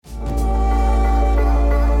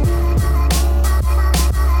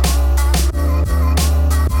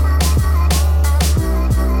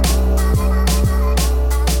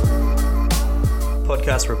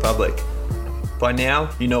Podcast Republic. By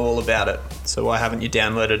now, you know all about it, so why haven't you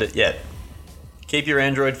downloaded it yet? Keep your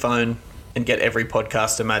Android phone and get every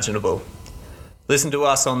podcast imaginable. Listen to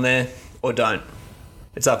us on there, or don't.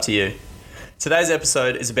 It's up to you. Today's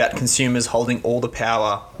episode is about consumers holding all the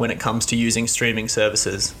power when it comes to using streaming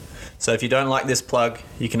services. So if you don't like this plug,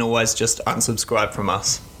 you can always just unsubscribe from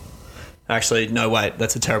us. Actually, no, wait,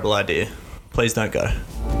 that's a terrible idea. Please don't go.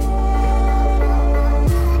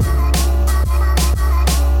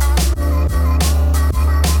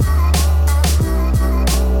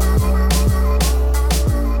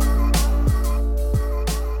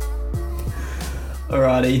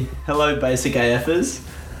 Alrighty, hello basic AFers.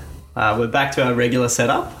 We're back to our regular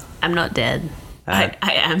setup. I'm not dead. I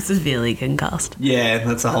am severely concussed. Yeah,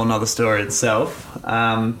 that's a whole nother story itself.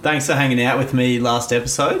 Thanks for hanging out with me last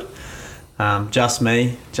episode. Just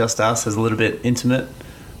me, just us, is a little bit intimate.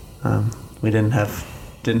 We didn't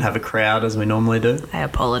have a crowd as we normally do. I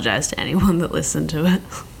apologise to anyone that listened to it.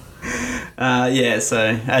 Yeah,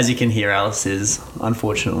 so as you can hear, Alice is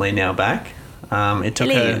unfortunately now back. It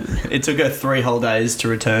took her 3 whole days to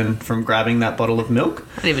return from grabbing that bottle of milk.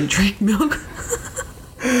 I didn't even drink milk.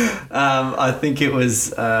 I think it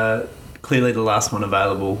was clearly the last one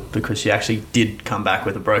available because she actually did come back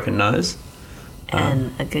with a broken nose.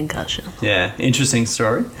 And a concussion. Yeah, interesting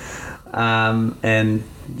story. And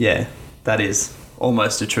yeah, that is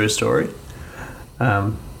almost a true story.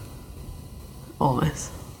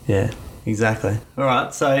 Almost. Yeah, exactly. All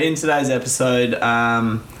right, so in today's episode,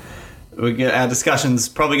 our discussion's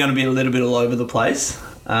probably going to be a little bit all over the place.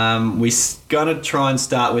 We're going to try and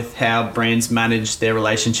start with how brands manage their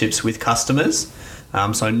relationships with customers.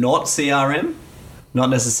 So not CRM, not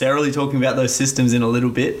necessarily talking about those systems in a little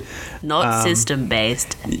bit. Not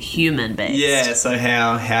system-based, human-based. Yeah, so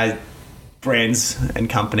how brands and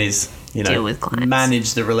companies, deal with clients.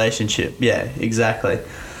 Manage the relationship. Yeah, exactly.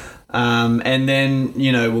 And then,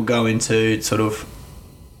 we'll go into sort of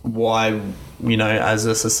why, as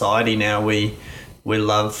a society now we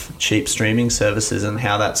love cheap streaming services and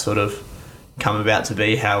how that's sort of come about to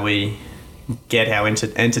be how we get our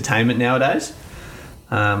entertainment nowadays.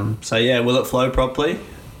 So yeah, will it flow properly?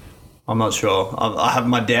 I'm not sure. I have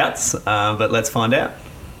my doubts, but let's find out.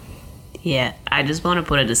 Yeah, I just want to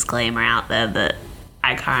put a disclaimer out there that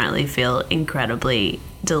I currently feel incredibly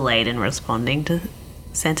delayed in responding to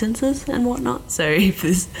sentences and whatnot. So if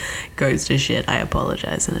this goes to shit, I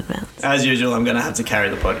apologise in advance. As usual, I'm going to have to carry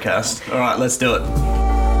the podcast. All right, let's do it.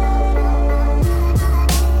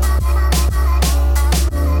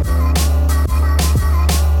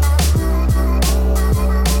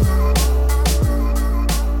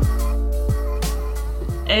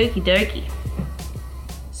 Okie dokie.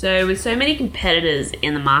 So with so many competitors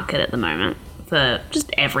in the market at the moment for just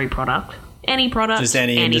every product, any product, just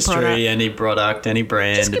any industry, product, any product, any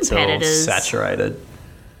brand, it's all saturated.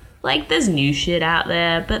 Like, there's new shit out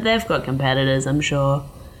there, but they've got competitors, I'm sure.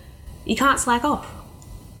 You can't slack off.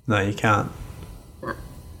 No, you can't.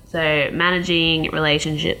 So managing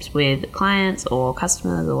relationships with clients or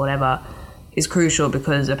customers or whatever is crucial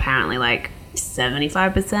because apparently like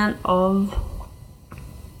 75% of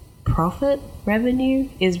profit revenue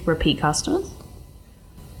is repeat customers.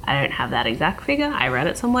 I don't have that exact figure. I read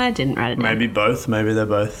it somewhere, didn't write it down. Maybe both. Maybe they're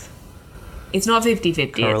both. It's not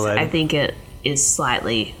 50-50. I think it is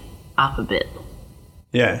slightly up a bit.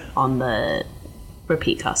 Yeah. On the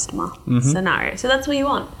repeat customer scenario. So that's what you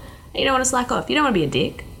want. You don't want to slack off. You don't want to be a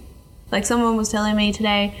dick. Like, someone was telling me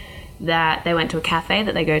today that they went to a cafe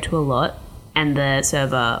that they go to a lot and the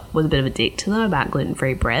server was a bit of a dick to them about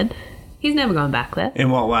gluten-free bread. He's never going back there. In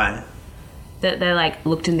what way? That they like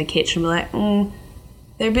looked in the kitchen and were like,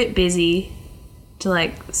 they're a bit busy to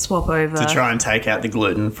like swap over. To try and take out the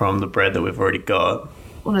gluten from the bread that we've already got.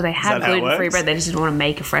 Well, no, they have gluten-free bread. They just didn't want to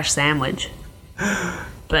make a fresh sandwich.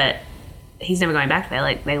 But he's never going back there.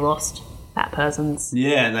 Like, they lost that person's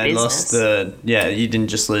Yeah, and they business. lost you didn't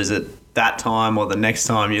just lose it that time or the next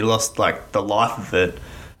time. You lost like the life of it.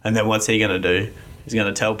 And then what's he going to do? He's going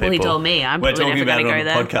to tell people. Well, he told me. We're talking about it on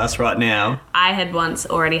the podcast right now. I had once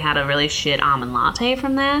already had a really shit almond latte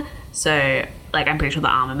from there. So, like, I'm pretty sure the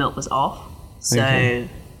almond milk was off. So, okay.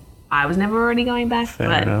 I was never already going back.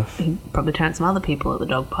 Fair enough. He probably turned some other people at the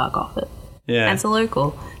dog park off it. Yeah. And it's a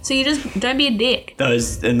local. So you just don't be a dick.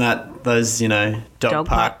 Those dog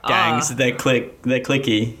park gangs, they're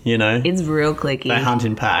clicky, It's real clicky. They hunt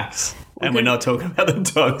in packs. And we're not talking about the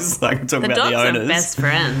dogs, like we're talking about the owners. The dogs are best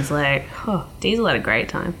friends. Like, Diesel had a great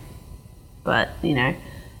time. But,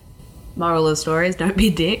 moral of the story is don't be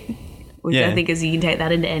a dick. Which I think is you can take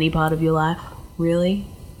that into any part of your life, really.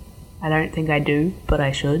 I don't think I do, but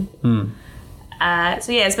I should.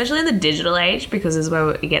 So yeah, especially in the digital age, because this is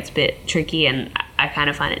where it gets a bit tricky, and I kind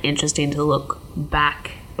of find it interesting to look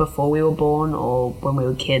back before we were born or when we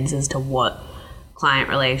were kids as to what client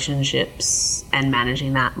relationships and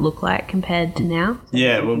managing that look like compared to now. So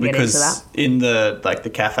yeah, well, because in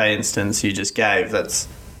the cafe instance you just gave, that's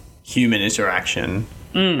human interaction,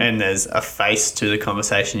 and there's a face to the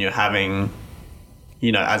conversation you're having,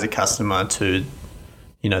 as a customer to,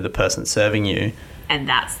 the person serving you. And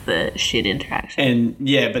that's the shit interaction. And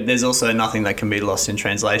yeah, but there's also nothing that can be lost in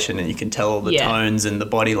translation, and you can tell all the tones and the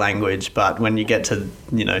body language. But when you get to,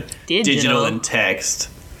 digital and text,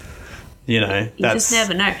 you just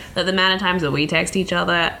never know. Like the amount of times that we text each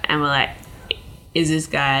other and we're like, is this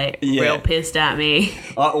guy real pissed at me?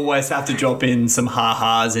 I always have to drop in some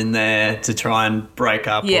ha-has in there to try and break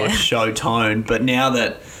up or show tone. But now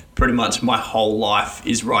that pretty much my whole life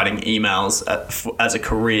is writing emails as a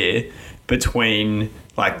career between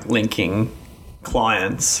linking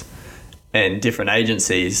clients and different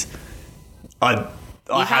agencies, you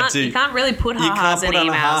can't really put ha-has in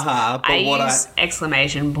emails. I use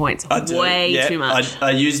exclamation points way too much.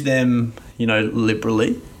 I use them,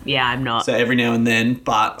 liberally. Yeah, I'm not. So every now and then,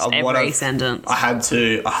 but every sentence. I had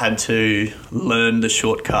to learn the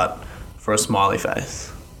shortcut for a smiley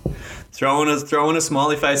face. Throw in a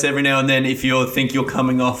smiley face every now and then if you think you're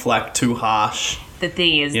coming off too harsh. The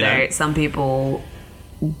thing is, though, some people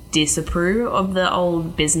disapprove of the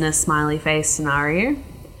old business smiley face scenario.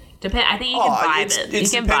 I think you can vibe it. You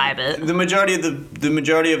can vibe it. The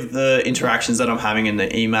majority of the interactions that I'm having in the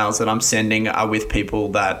emails that I'm sending are with people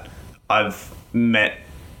that I've met.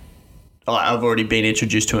 I've already been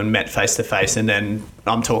introduced to and met face to face, and then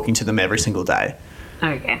I'm talking to them every single day.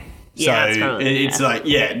 Okay. Yeah, so it's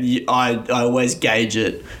I always gauge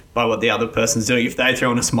it by what the other person's doing. If they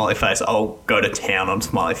throw in a smiley face, I'll go to town on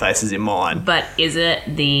smiley faces in mine. But is it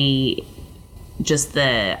just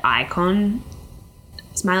the icon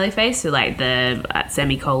smiley face, so the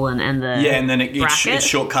semicolon and the and then it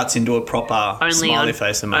shortcuts into a proper smiley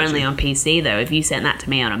face emoji. Only on PC though. If you sent that to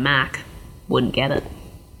me on a Mac, wouldn't get it.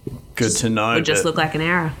 Good to know. It would just look like an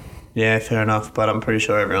error. Yeah, fair enough. But I'm pretty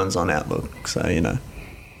sure everyone's on Outlook, so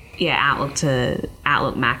Yeah,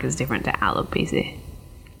 Outlook Mac is different to Outlook PC.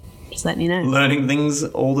 Just letting you know. Learning things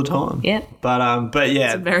all the time. Yep. But yeah,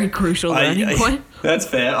 it's a very crucial learning point. That's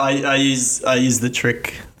fair. I use the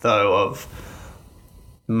trick though of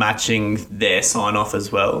matching their sign off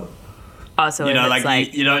as well. Oh, so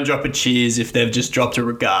you don't drop a cheers if they've just dropped a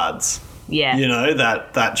regards. Yeah.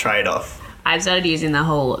 That trade off. I've started using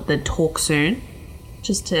the talk soon,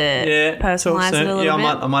 just to personalise it a little bit.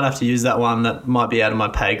 I might have to use that one. That might be out of my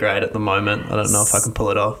pay grade at the moment. I don't know if I can pull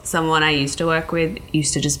it off. Someone I used to work with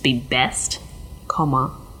used to just be best,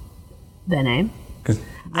 their name.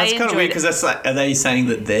 That's kind of weird because that's are they saying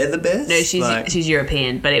that they're the best? No, she's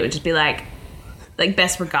European, but it would just be like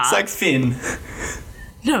best regards. It's like Finn.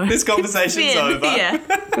 No, this conversation's over. Yeah,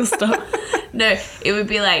 we'll stop. No, it would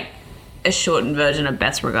be a shortened version of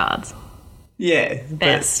best regards. Yeah,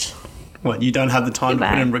 best. What, you don't have the time to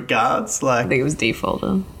put in regards? I think it was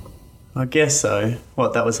defaulted. I guess so.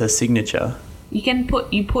 What, that was her signature? You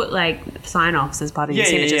put sign offs as part of your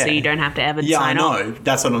signature, so you don't have to ever sign off. Yeah, I know.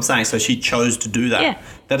 That's what I'm saying. So she chose to do that. Yeah.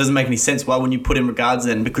 That doesn't make any sense. Why wouldn't you put in regards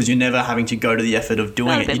then? Because you're never having to go to the effort of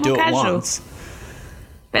doing it. You do it once.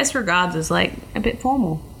 Best regards is a bit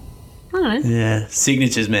formal. I don't know. Yeah.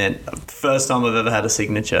 Signatures, man. First time I've ever had a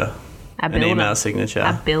signature. An email signature.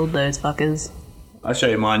 I build those fuckers. I'll show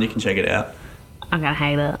you mine. You can check it out. I'm going to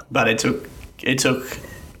hate it. But it took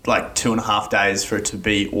 2.5 days for it to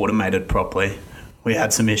be automated properly. We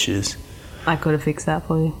had some issues. I could have fixed that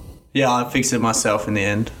for you. Yeah, I fixed it myself in the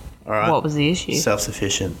end. All right. What was the issue?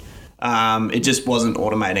 Self-sufficient. It just wasn't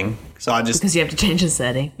automating. So because you have to change the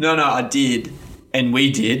setting. No, I did. And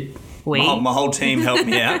we did. My whole team helped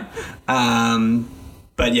me out.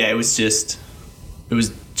 But yeah, it was just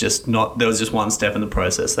not, there was just one step in the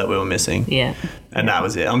process that we were missing. Yeah. And that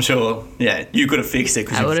was it. I'm sure, you could have fixed it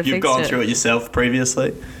because you've gone through it yourself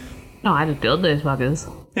previously. No, I just build those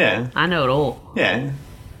fuckers. Yeah. I know it all. Yeah.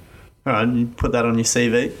 All right, you put that on your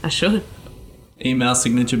CV. I should. Email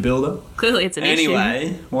signature builder. Clearly it's an issue.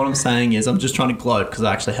 Anyway, what I'm saying is I'm just trying to gloat because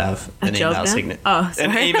I actually have an email signature. Oh, sorry.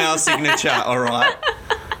 An email signature, all right.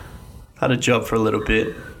 Had a job for a little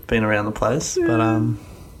bit, been around the place,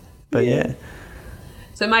 but yeah.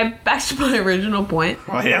 So back to my original point.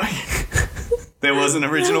 Oh, yeah. There was an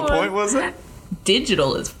original point, was there?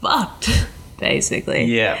 Digital is fucked, basically.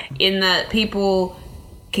 Yeah. In that people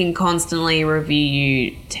can constantly review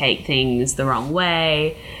you, take things the wrong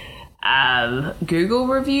way. Google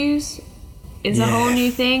reviews is a whole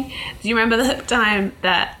new thing. Do you remember the time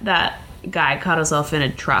that guy cut us off in a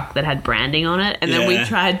truck that had branding on it, and then we Yeah.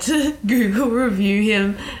 tried to Google review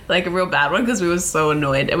him, like a real bad one, because we were so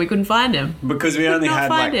annoyed and we couldn't find him. Because we only not had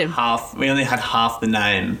find like him. half. We only had half the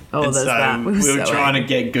name. Oh, and there's so that. We we were were so trying angry. to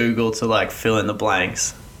get Google to like fill in the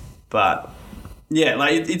blanks, but yeah,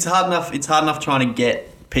 like it's hard enough. It's hard enough trying to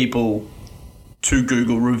get people to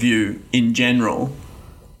Google review in general.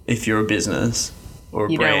 If you're a business or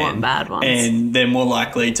a You don't brand, want bad ones. and they're more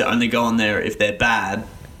likely to only go on there if they're bad,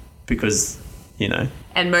 because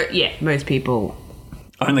And most people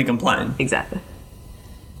only complain. exactly.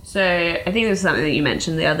 So I think this is something that you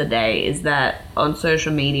mentioned the other day, is that on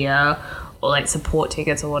social media or like support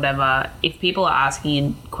tickets or whatever, if people are asking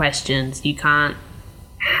you questions, you can't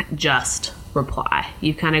just reply.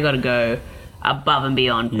 You've kind of got to go above and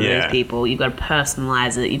beyond for Yeah. those people. You've got to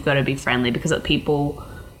personalize it. You've got to be friendly, because people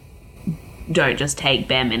don't just take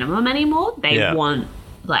bare minimum anymore. They Yeah. want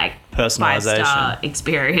like Personalization. 5-star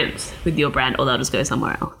experience with your brand, or they'll just go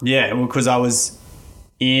somewhere else. Yeah, well, because I was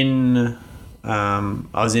in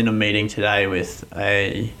a meeting today with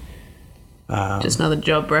a. Just another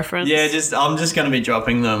job reference. Yeah, I'm just going to be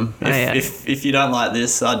dropping them. If, yeah. if you don't like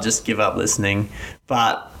this, I'd just give up listening.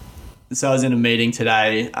 But so I was in a meeting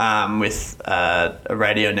today with a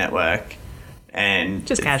radio network, and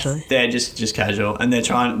Just casually. They're just casual, and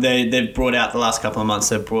they've brought out the last couple of months.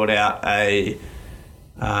 They've brought out a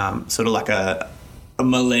sort of like a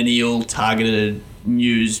millennial targeted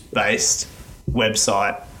news based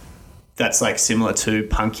website that's like similar to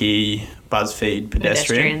Punky, BuzzFeed,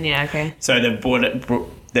 Pedestrian. Yeah, okay. So they've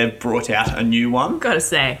brought out a new one. Gotta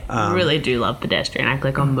say, I really do love Pedestrian. I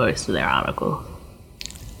click on most of their articles.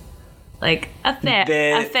 Like a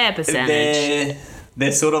fair percentage.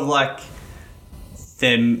 They're sort of like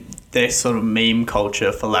their sort of meme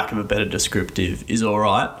culture, for lack of a better descriptive, is all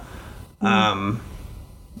right.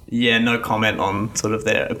 Yeah, no comment on sort of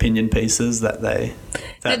their opinion pieces that they.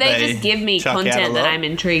 So they just give me chuck out a content that lot. I'm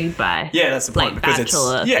intrigued by. Yeah, that's the point, like because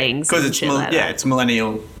Bachelor things. because and it's shit like that. it's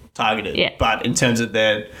millennial targeted. Yeah. But in terms of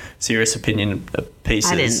their serious opinion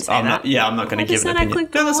pieces, I didn't say I'm that. not going to I give just an said I opinion.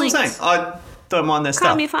 clicked No, on that's what I'm links. saying. I don't mind their Calm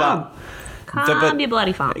stuff. your farm. Calm your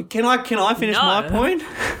bloody farm. But can I finish No. my point?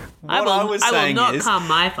 I will not calm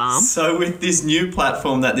my farm. So with this new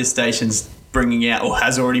platform that this station's bringing out, or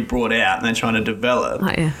has already brought out, and they're trying to develop,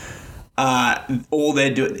 Oh, yeah.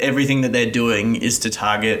 everything that they're doing is to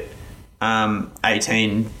target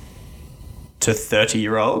 18 to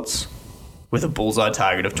 30-year-olds with a bullseye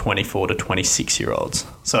target of 24 to 26-year-olds.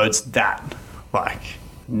 So it's that like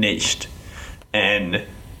niched, and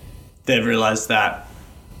they've realised that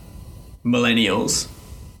millennials,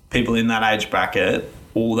 people in that age bracket,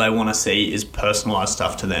 all they want to see is personalised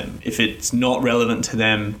stuff to them. If it's not relevant to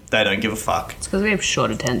them, they don't give a fuck. It's because we have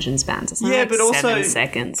short attention spans. It's not Yeah, like but also 7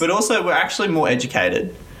 seconds. But also, we're actually more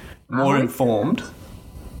educated, more informed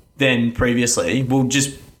than previously. Well,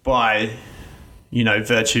 just by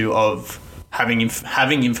virtue of having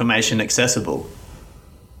information accessible.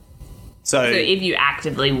 So if you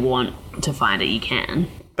actively want to find it, you can.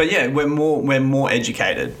 But yeah, we're more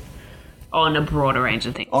educated On a broader range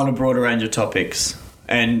of things. on a broader range of topics,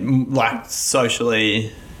 and like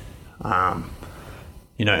socially,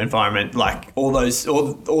 environment, like all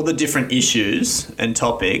the different issues and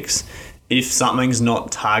topics. If something's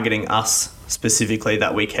not targeting us specifically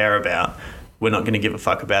that we care about, we're not going to give a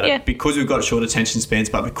fuck about Yeah. it, because we've got short attention spans,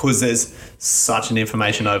 but because there's such an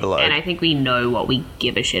information overload. And I think we know what we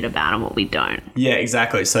give a shit about and what we don't. Yeah,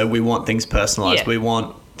 exactly. So we want things personalised. Yeah. We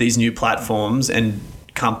want these new platforms and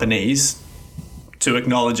companies to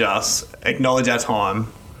acknowledge us, acknowledge our time,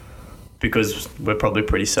 because we're probably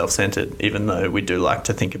pretty self-centered, even though we do like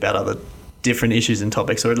to think about other different issues and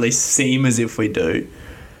topics, or at least seem as if we do.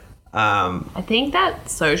 I think that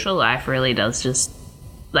social life really does just,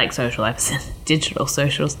 like social life, digital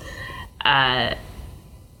socials,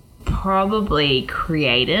 probably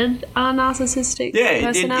created our narcissistic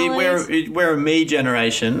personalities. We're a me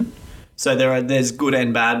generation, so there's good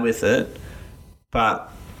and bad with it, but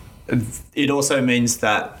it also means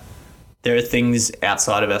that there are things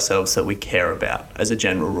outside of ourselves that we care about as a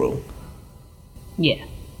general rule. Yeah.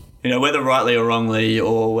 Whether rightly or wrongly,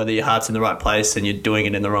 or whether your heart's in the right place and you're doing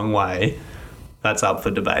it in the wrong way, that's up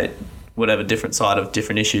for debate. Whatever different side of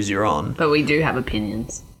different issues you're on. But we do have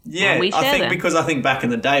opinions. Yeah, And we share them. because I think back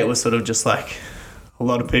in the day it was sort of just like a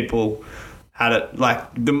lot of people had it, like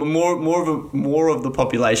the more of the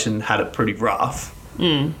population had it pretty rough.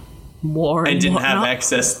 War and Didn't whatnot. have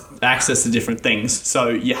access to different things, so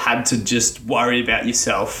you had to just worry about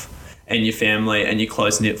yourself and your family and your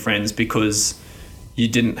close-knit friends, because you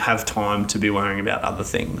didn't have time to be worrying about other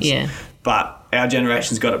things. Yeah. But our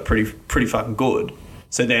generation's got it pretty fucking good,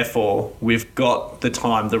 So therefore, we've got the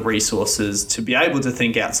time, the resources to be able to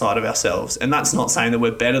think outside of ourselves. And that's not saying that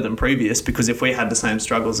we're better than previous, because if we had the same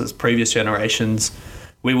struggles as previous generations,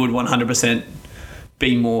 we would 100%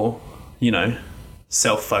 be more,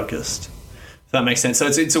 self-focused. If that makes sense. So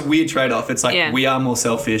it's a weird trade-off. It's like we are more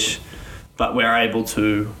selfish, but we're able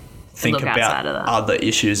to think about other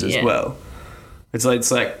issues as well. It's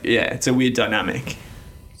a weird dynamic.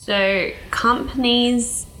 So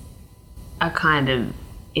companies are kind of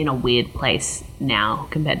in a weird place now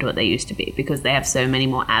compared to what they used to be, because they have so many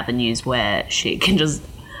more avenues where shit can just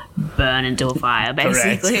burn into a fire,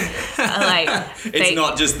 basically. It's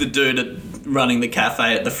not just the dude running the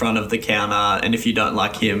cafe at the front of the counter, and if you don't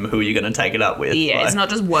like him, who are you going to take it up with? Yeah, it's not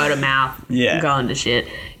just word of mouth going to shit.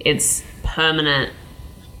 It's permanent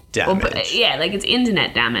damage. It's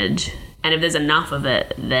internet damage. And if there's enough of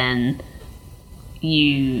it, then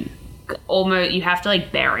you have to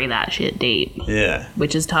bury that shit deep. Yeah.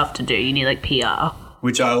 Which is tough to do. You need PR.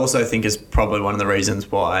 Which I also think is probably one of the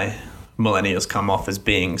reasons why millennials come off as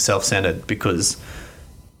being self-centered, because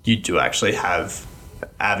you do actually have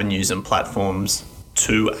avenues and platforms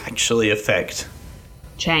to actually affect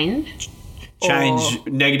change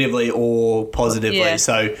negatively or positively. Yeah.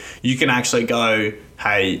 So you can actually go,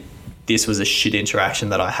 hey, this was a shit interaction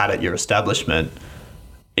that I had at your establishment.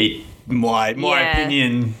 My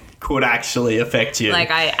opinion could actually affect you.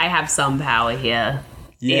 I have some power here.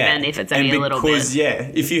 Yeah. Even if it's only a little bit. Because,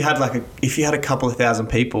 if you had a couple of thousand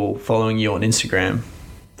people following you on Instagram,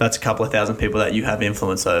 that's a couple of thousand people that you have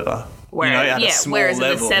influence over. Whereas in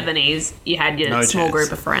the 70s, you had your small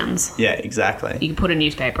group of friends. Yeah, exactly. You could put a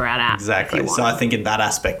newspaper out. Exactly. So I think in that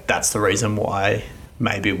aspect, that's the reason why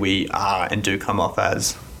maybe we are and do come off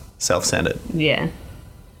as self-centered. Yeah.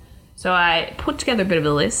 So I put together a bit of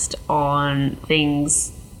a list on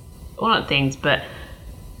things, well, not things, but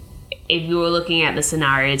if you were looking at the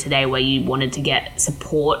scenario today where you wanted to get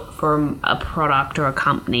support from a product or a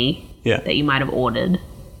company that you might have ordered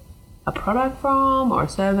a product from or a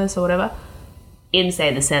service or whatever, in,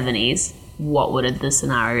 say, the 70s, what would the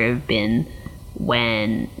scenario have been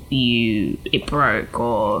when it broke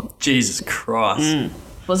or... Jesus Christ.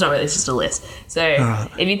 Well, it's not really, it's just a list. So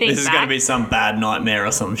if you think this is going to be some bad nightmare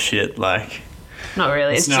or some shit, Not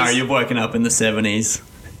really. It's scenario, you've woken up in the 70s.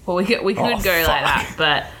 Well, we could go like that,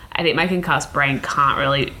 but I think my concussed brain can't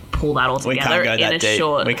really pull that all together. We can't go that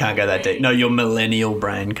deep. We can't go that deep. No, your millennial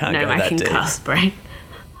brain can't go that deep. No, my concussed brain.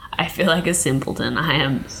 I feel like a simpleton. I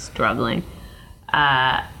am struggling.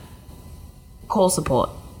 Call support.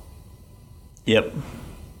 Yep.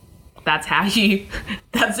 That's that's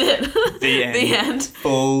it. The end. The end.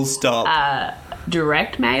 Full stop.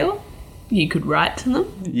 Direct mail. You could write to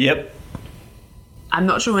them. Yep. I'm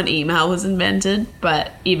not sure when email was invented,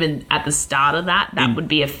 but even at the start of that would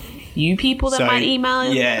be a few people that might email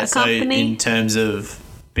a company. So in terms of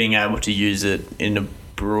being able to use it in a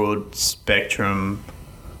broad spectrum,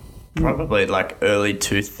 probably early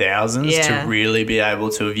 2000s to really be able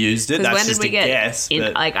to have used it. That's just a guess.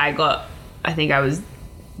 I think I was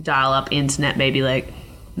dial-up internet maybe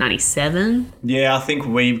 97. Yeah, I think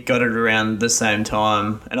we got it around the same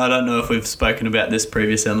time. And I don't know if we've spoken about this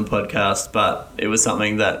previously on the podcast, but it was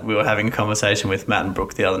something that we were having a conversation with Matt and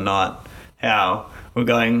Brooke the other night. How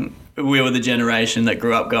we were the generation that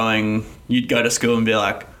grew up going, you'd go to school and be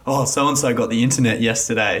like, oh, so-and-so got the internet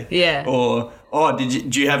yesterday. Yeah. Or, oh, do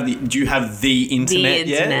you have the internet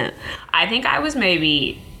yet? I think I was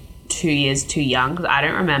maybe 2 years too young, because I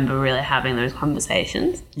don't remember really having those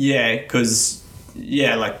conversations. Yeah, because...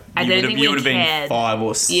 Yeah, you would have been 5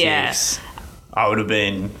 or 6. Yeah. I would have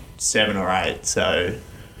been 7 or 8, so...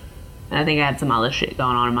 I think I had some other shit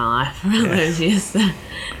going on in my life around those years, so,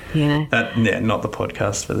 not the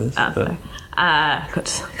podcast for this.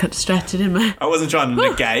 Got distracted in my... I wasn't trying to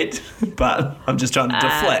negate, but I'm just trying to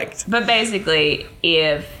deflect. But basically,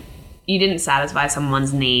 if you didn't satisfy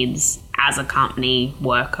someone's needs as a company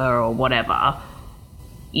worker or whatever,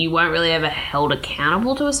 you weren't really ever held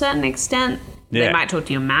accountable to a certain extent. Yeah. They might talk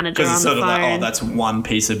to your manager on the phone. Because it's sort of that's one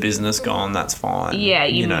piece of business gone, that's fine. Yeah,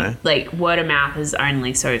 you know. Word of mouth is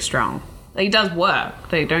only so strong. It does work.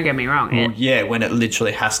 Don't get me wrong. Well, when it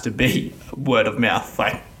literally has to be word of mouth.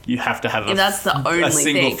 You have to have that's the only a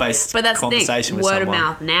single-faced conversation with someone. Word of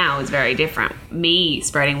mouth now is very different. Me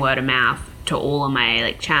spreading word of mouth to all of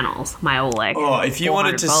my channels, my all if you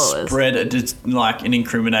wanted to spread an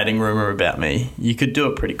incriminating rumor about me, you could do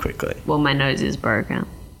it pretty quickly. Well, my nose is broken.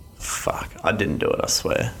 Fuck, I didn't do it, I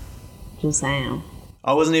swear. Just saying.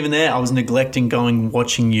 I wasn't even there. I was neglecting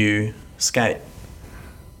watching you skate.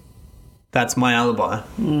 That's my alibi.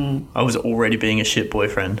 I was already being a shit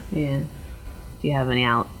boyfriend. Yeah. Do you have any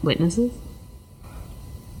witnesses?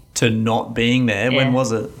 to not being there. Yeah. When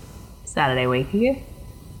was it? Saturday week ago.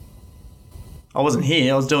 I wasn't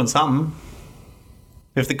here. I was doing something.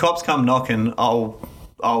 If the cops come knocking, I'll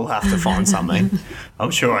have to find something.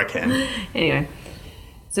 I'm sure I can. Anyway,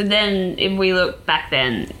 so then if we look back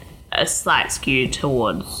then, a slight skew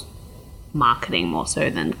towards marketing more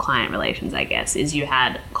so than client relations, I guess, is you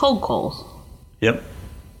had cold calls. Yep.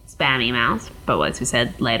 Spam emails, but as we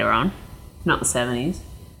said later on, not the 70s.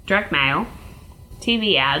 Direct mail,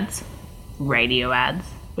 TV ads, radio ads,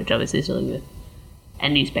 which obviously still exist,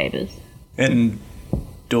 and newspapers. And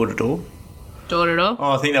door-to-door. Door-to-door.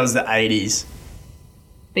 Oh, I think that was the 80s.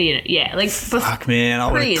 But you know, yeah, like Fuck, man.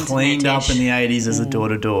 I would have cleaned up in the 80s as a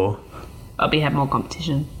door-to-door. Probably had more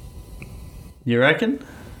competition. You reckon?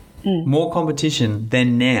 More competition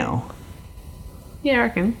than now? Yeah, I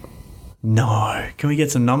reckon. No. Can we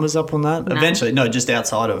get some numbers up on that? No. Eventually. No, just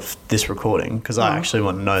outside of this recording, because I actually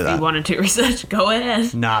want to know If that. you wanted to research, go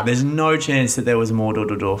ahead. Nah, there's no chance that there was more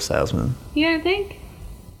door-to-door salesmen. You don't think?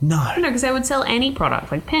 No. No, because they would sell any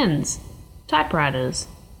product, like pens, typewriters.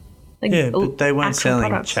 Like, Yeah, but they weren't actual selling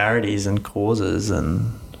products. charities and causes,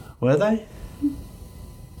 and were they?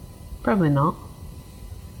 Probably not.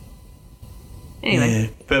 Anyway, Yeah,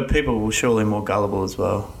 but people were surely more gullible as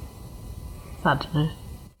well. it's hard to know.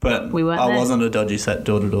 But We weren't I there. wasn't a dodgy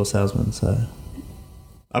door-to-door salesman, so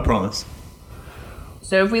I promise.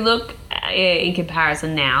 So if we look in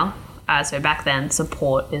comparison now, so back then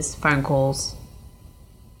support is phone calls,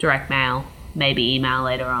 direct mail, maybe email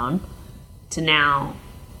later on, to now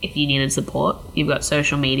if you needed support, you've got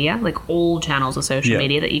social media, like all channels of social Yeah.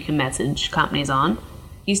 media that you can message companies on.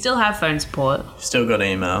 You still have phone support, Still got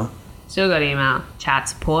email. still got email, chat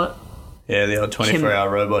support, Yeah, the old 24-hour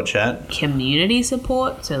robot chat. community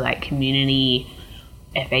support, so like community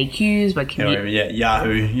FAQs, but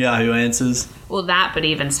Yahoo Answers. well that, but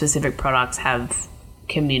even specific products have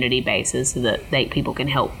community bases so that people can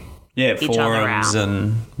help. Yeah, Each other forums out.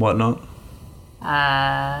 and whatnot.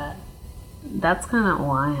 That's kind of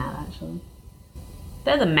all I had actually.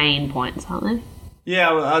 They're the main points, aren't they?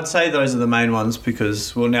 Yeah, well, I'd say those are the main ones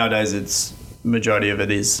because, well, nowadays it's majority of it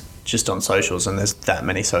is just on socials, and there's that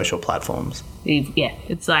many social platforms. Yeah,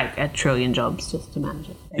 it's like a trillion jobs just to manage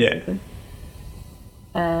it. Basically.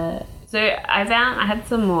 So I had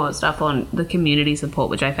some more stuff on the community support,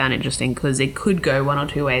 which I found interesting because it could go one or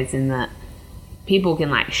two ways in that people can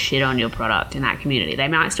like shit on your product in that community. They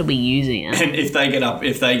might still be using it. And if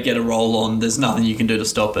they get a roll on, there's nothing you can do to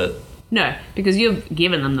stop it. No, because you've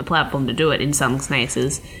given them the platform to do it in some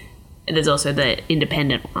cases. There's also the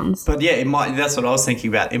independent ones. But yeah, it might. That's what I was thinking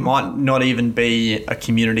about. It might not even be a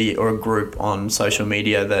community or a group on social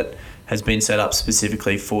media that has been set up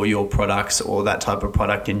specifically for your products or that type of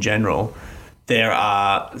product in general. There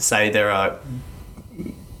are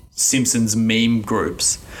Simpsons meme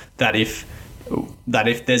groups that if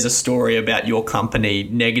there's a story about your company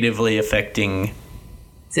negatively affecting...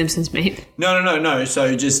 Simpsons meme. No.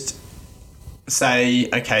 So just say,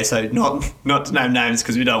 okay, so not to name names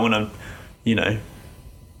because we don't want to,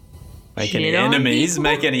 make any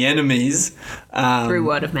enemies. Through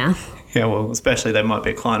word of mouth. Yeah, well, especially they might be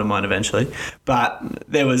a client of mine eventually. But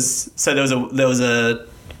there was a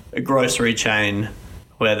grocery chain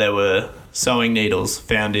where there were sewing needles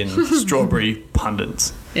found in strawberry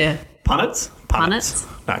pundits. Yeah. Punnets? Punnets?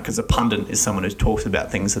 No, because a pundit is someone who talks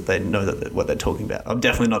about things that they know what they're talking about. I'm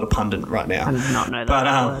definitely not a pundit right now. I did not know that.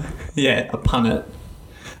 But yeah, a punnet.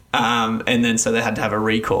 And then so they had to have a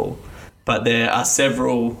recall. But there are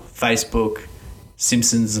several Facebook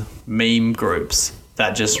Simpsons meme groups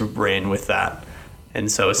that just ran with that.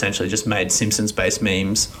 And so essentially just made Simpsons-based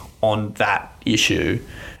memes on that issue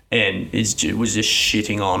and was just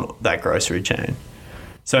shitting on that grocery chain.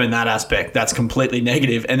 So in that aspect, that's completely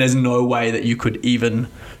negative, and there's no way that you could even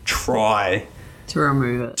try to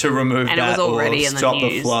remove it. And it was already or in the stop the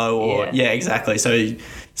news. flow. Or yeah, exactly. So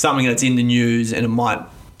something that's in the news, and it might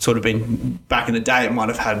sort of been back in the day, it might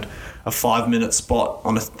have had a 5-minute spot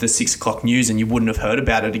on the 6 o'clock news, and you wouldn't have heard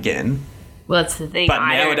about it again. Well, that's the thing. But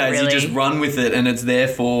nowadays, you just run with it, and it's there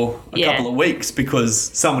for a couple of weeks because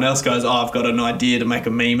someone else goes, "Oh, I've got an idea to make a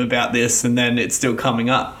meme about this," and then it's still coming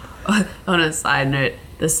up. On a side note,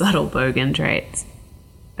 the Subtle Bogan Traits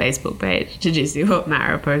Facebook page. Did you see what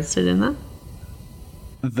Mara posted in that?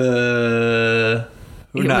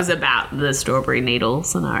 It was about the strawberry needle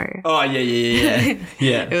scenario. Oh, yeah.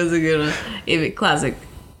 Yeah. It was a good one. Classic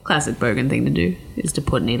Bogan thing to do is to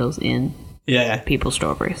put needles in people's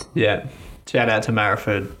strawberries. Yeah. Shout out to Mara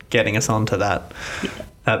for getting us onto that. Yeah.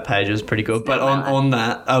 That page was pretty good. But on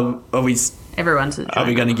that, are we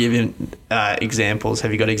going to give him examples?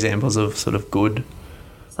 Have you got examples of sort of good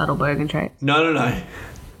Subtle Bogan Traits? No.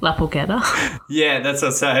 La Porchetta. Yeah, that's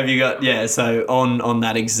what. So have you got? Yeah, so on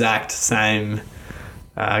that exact same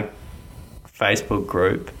Facebook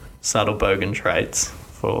group, Subtle Bogan Traits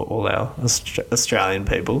for all our Australian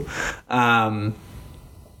people. La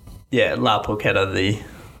Porchetta, the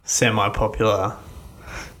semi-popular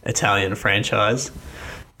Italian franchise,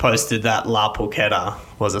 posted that La Porchetta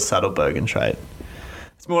was a subtle Bogan trait.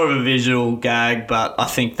 It's more of a visual gag, but I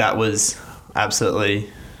think that was absolutely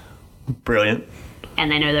brilliant.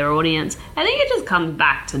 And they know their audience. I think it just comes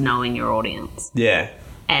back to knowing your audience. Yeah.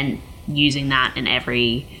 And using that in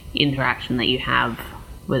every interaction that you have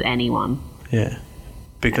with anyone. Yeah.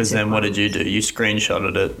 Because then what did you do? You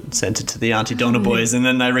screenshotted it, sent it to the Auntie Donna boys, and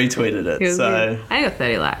then they retweeted it. I got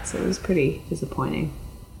 30 likes. It was pretty disappointing.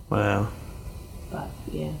 Wow. But,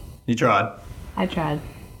 yeah. You tried? I tried.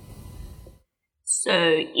 So,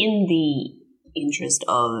 in the interest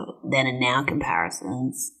of then and now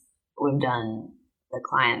comparisons, we've done the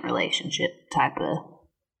client relationship type of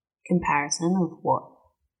comparison of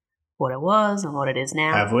what it was and what it is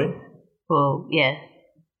now. Have we? Well, yeah.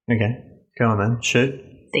 Okay. Go on then. Shoot.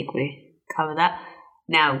 I think we covered that.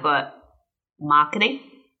 Now we've got marketing.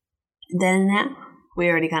 Then and now. We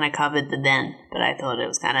already kind of covered the then, but I thought it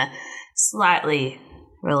was kind of slightly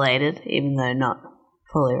related, even though not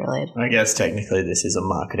fully related. I guess technically this is a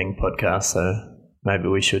marketing podcast, so maybe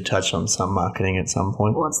we should touch on some marketing at some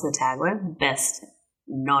point. What's the tagline? Best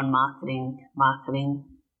non-marketing marketing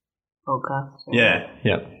podcast. Yeah,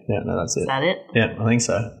 no, that's it. Is that it? Yeah, I think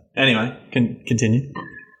so. Anyway, continue.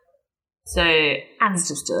 So, as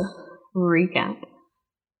just a recap,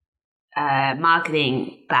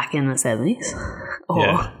 marketing back in the 70s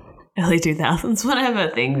or early 2000s,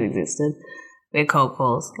 whenever things existed, we had cold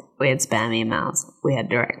calls, we had spam emails, we had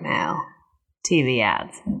direct mail, TV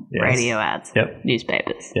ads, radio ads,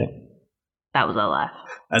 newspapers. Yep. That was our life.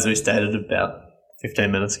 As we stated about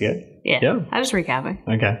 15 minutes ago. Yeah. I'm just recapping.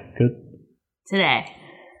 Okay, good. Today,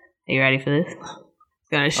 are you ready for this? It's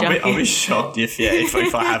going to shock you. I'll be shocked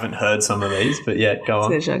if I haven't heard some of these, but yeah, go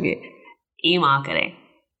on. It's going to shock you. E-marketing.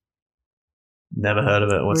 Never heard of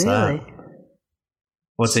it. What's that?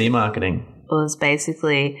 What's e-marketing? Well, it's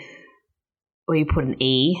basically where you put an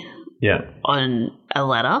E on a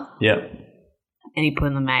letter. Yeah. And you put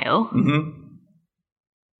in the mail. Mm-hmm.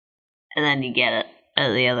 And then you get it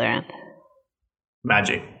at the other end.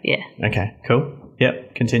 Magic. Yeah. Okay, cool.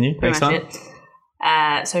 Yep, continue. Pretty Next much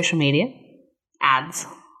time. it. Social media, ads,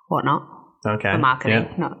 whatnot. Okay. For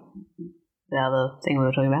marketing, not the other thing we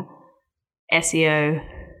were talking about. SEO,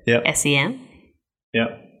 SEM.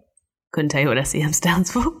 Yep. Couldn't tell you what SEM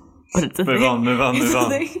stands for, but it's a thing. Move on.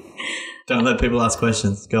 Don't let people ask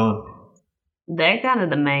questions. Go on. They're kind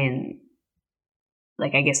of the main,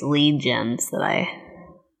 I guess, lead gens that I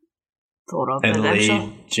thought of. And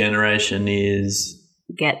lead generation is?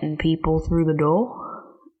 Getting people through the door.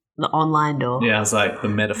 The online door. Yeah, it's like the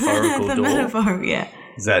metaphorical door. Metaphor, yeah.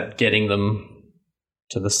 Is that getting them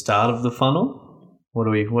to the start of the funnel? What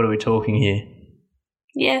are we talking here?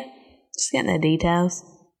 Yeah, just getting their details.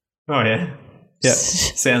 Oh, yeah. Yep.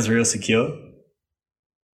 Sounds real secure.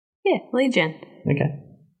 Yeah, lead gen. Okay.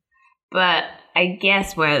 But I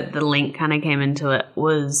guess where the link kind of came into it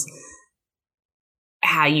was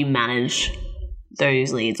how you manage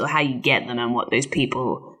those leads or how you get them and what those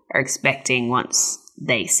people are expecting once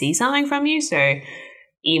they see something from you. So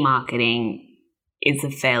e-marketing is a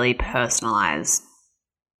fairly personalized.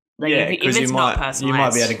 Because you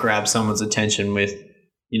might be able to grab someone's attention with,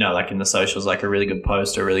 in the socials, like a really good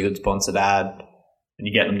post or a really good sponsored ad, and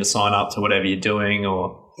you get them to sign up to whatever you're doing,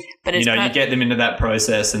 or you get them into that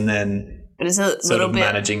process, and then it's a sort of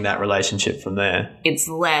managing that relationship from there. It's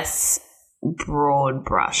less broad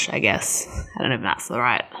brush, I guess. I don't know if that's the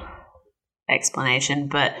right explanation,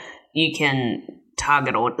 but you can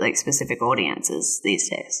target specific audiences these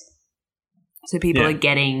days. So people are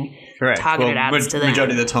getting targeted ads to them.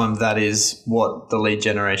 Majority of the time, that is what the lead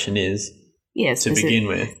generation is. Yeah, to begin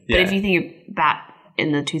with. Yeah. But if you think back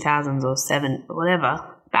in the 2000s or 7,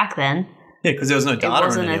 whatever, back then, because there was no data. It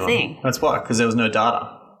wasn't a thing. That's why, because there was no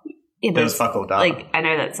data. Yeah, there was fuck all data. I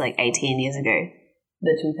know that's 18 years ago,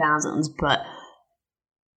 the 2000s, but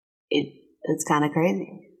it's kind of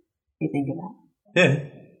crazy. You think about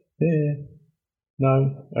it. Yeah.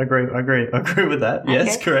 No, I agree with that. Okay.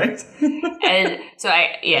 Yes, correct. And so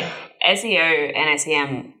SEO and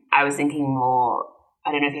SEM, I was thinking more,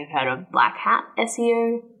 I don't know if you've heard of black hat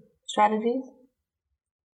SEO strategies.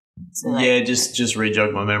 So just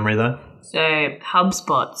re-jog my memory though. So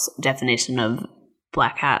HubSpot's definition of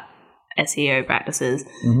black hat SEO practices,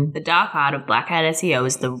 the dark art of black hat SEO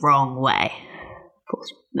is the wrong way.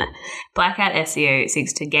 No. Black Hat SEO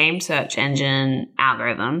seeks to game search engine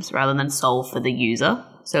algorithms rather than solve for the user.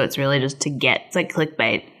 So it's really just to get, it's like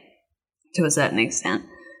clickbait to a certain extent,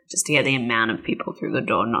 just to get the amount of people through the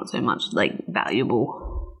door, not so much like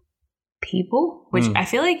valuable people, which I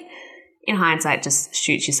feel like in hindsight just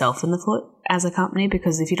shoots yourself in the foot as a company,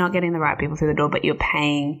 because if you're not getting the right people through the door but you're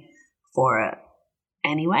paying for it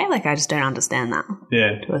anyway, like I just don't understand that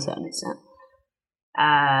to a certain extent.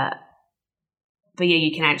 But yeah,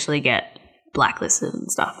 you can actually get blacklisted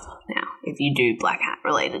and stuff now if you do black hat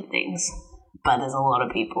related things. But there's a lot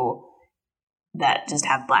of people that just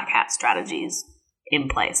have black hat strategies in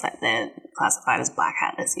place, like they're classified as black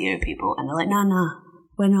hat SEO people, and they're like, no,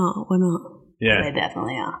 we're not. Yeah. They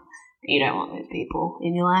definitely are. You don't want those people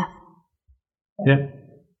in your life. Yeah.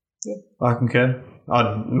 I concur.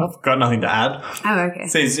 I've got nothing to add. Oh, okay.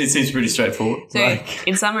 It seems pretty straightforward. So,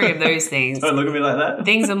 in summary of those things, don't look at me like that.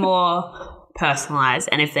 Things are more personalised,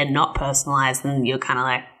 and if they're not personalised, then you're kind of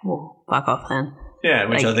like, well, fuck off then. Yeah,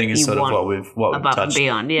 which like, I think is sort of what we've above touched and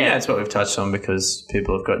beyond. Yeah, it's what we've touched on, because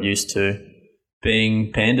people have got used to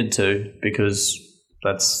being pandered to, because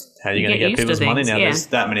that's how you're going to get people's money now. There's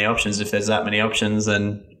that many options. If there's that many options,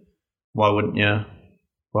 then why wouldn't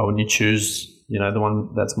you choose, the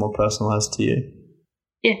one that's more personalised to you?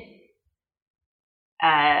 Yeah.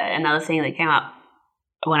 Another thing that came up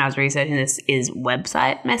when I was researching this is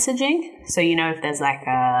website messaging. So, if there's like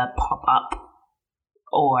a pop-up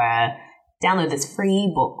or download this free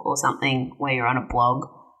ebook or something where you're on a blog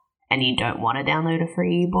and you don't want to download a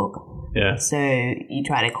free ebook. Yeah. So you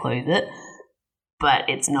try to close it, but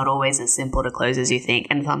it's not always as simple to close as you think.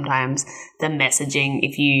 And sometimes the messaging,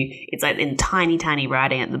 it's like in tiny, tiny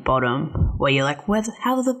writing at the bottom where you're like,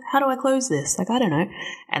 how do I close this? Like, I don't know.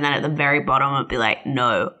 And then at the very bottom, it'd be like,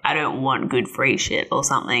 no, I don't want good free shit or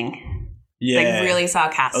something. Yeah. Like really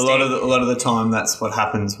sarcastic. A lot of the time that's what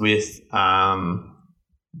happens with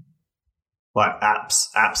like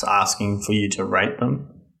apps asking for you to rate them.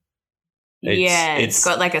 It's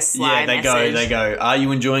got like a slide message. They go, are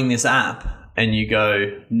you enjoying this app? And you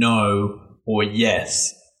go, no or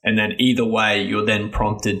yes. And then either way, you're then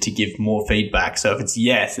prompted to give more feedback. So if it's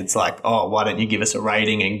yes, it's like, oh, why don't you give us a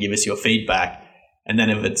rating and give us your feedback? And then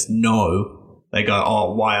if it's no, they go,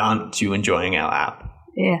 oh, why aren't you enjoying our app?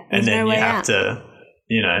 Yeah. And then you have to,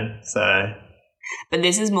 so. But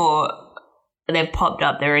this is more, they've popped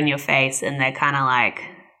up, they're in your face, and they're kind of like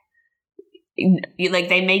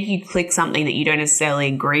they make you click something that you don't necessarily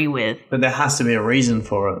agree with. But there has to be a reason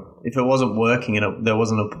for it. If it wasn't working and there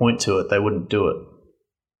wasn't a point to it, they wouldn't do it.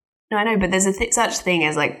 No, I know, but there's such thing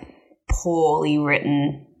as like poorly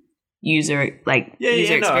written user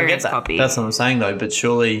experience copy. That's what I'm saying though. But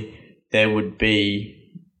surely there would be.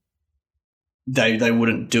 They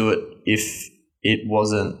wouldn't do it if it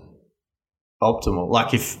wasn't optimal.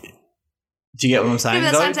 Like if. Do you get what I'm saying?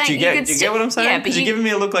 Yeah, though? Do you get what I'm saying? Yeah, because you're giving me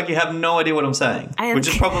a look like you have no idea what I'm saying, which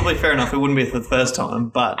is probably fair enough. It wouldn't be for the first time,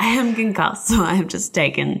 but I am concussed, so I'm just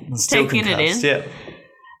taking it in.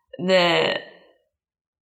 Yeah.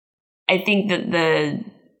 I think that the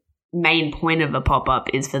main point of a pop-up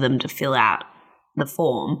is for them to fill out the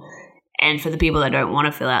form, and for the people that don't want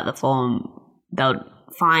to fill out the form, they'll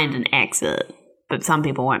find an exit, but some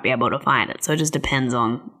people won't be able to find it. So it just depends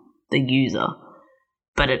on the user.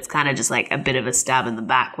 But it's kind of just like a bit of a stab in the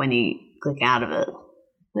back when you click out of it.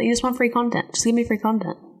 Like, you just want free content. Just give me free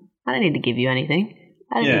content. I don't need to give you anything.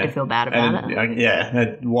 I don't need to feel bad about it.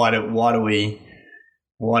 Yeah. Why do we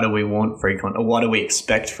want free content? Or why do we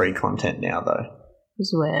expect free content now, though?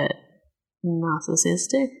 Because we're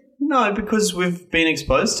narcissistic. No, because we've been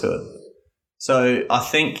exposed to it. So I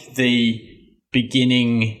think the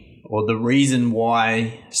beginning or the reason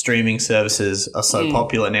why streaming services are so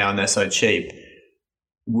popular now and they're so cheap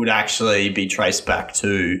would actually be traced back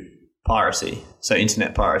to piracy, so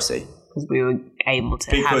internet piracy. Because we were able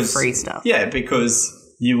to have free stuff. Yeah, because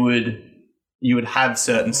you would have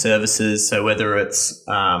certain services, so whether it's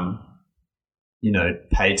pay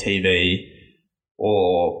TV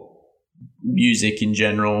or music in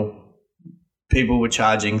general, people were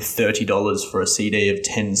charging $30 for a CD of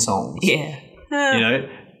 10 songs. Yeah.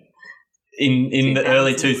 In the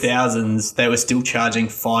early 2000s, they were still charging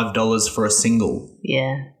 $5 for a single.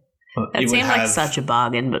 Yeah. That seemed like such a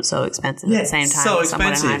bargain, but so expensive at the same time. So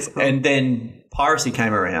expensive. And then piracy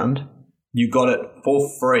came around. You got it for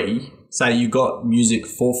free. Say you got music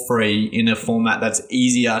for free in a format that's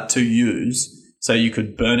easier to use. So you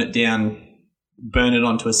could burn it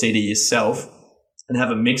onto a CD yourself and have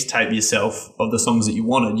a mixtape yourself of the songs that you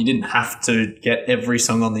wanted. You didn't have to get every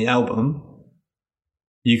song on the album.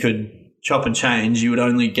 You could chop and change. You would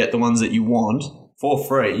only get the ones that you want for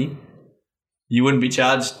free. You wouldn't be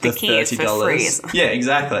charged the key is for $30. free. Yeah,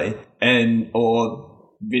 exactly.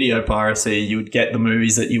 Or video piracy, you would get the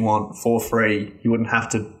movies that you want for free. You wouldn't have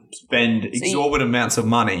to spend exorbitant amounts of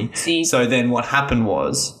money. So then what happened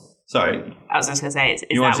was, sorry. I was just going to say, is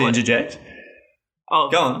you want to interject? Oh,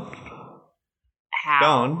 go on. How? Go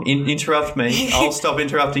on. Interrupt me. I'll stop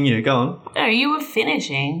interrupting you. Go on. No, you were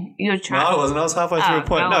finishing. You were trying. No, I wasn't. I was halfway through a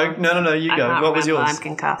point. No. You go. What was yours? I'm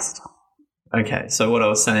concussed. Okay. So what I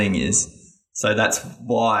was saying is, so that's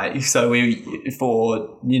why. So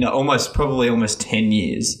for almost 10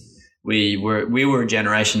 years, we were a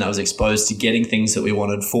generation that was exposed to getting things that we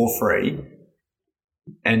wanted for free,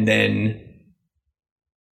 and then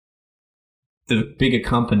the bigger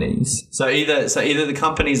companies. So either the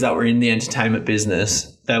companies that were in the entertainment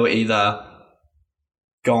business, they were either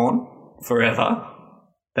gone forever,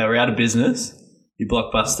 they were out of business, your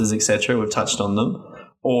Blockbusters, etc. We've touched on them,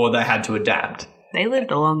 or they had to adapt. They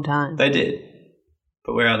lived a long time. They did,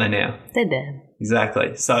 but where are they now? They're dead.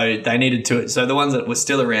 Exactly. So they needed to. So the ones that were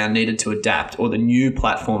still around needed to adapt, or the new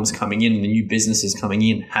platforms coming in and the new businesses coming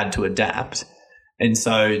in had to adapt. And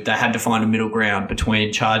so they had to find a middle ground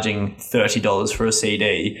between charging $30 for a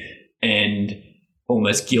CD and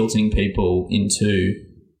almost guilting people into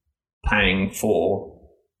paying for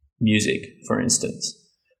music, for instance.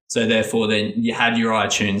 So therefore, then you had your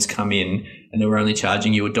iTunes come in and they were only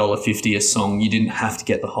charging you $1.50 a song. You didn't have to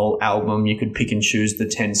get the whole album. You could pick and choose the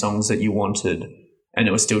 10 songs that you wanted, and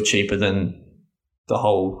it was still cheaper than the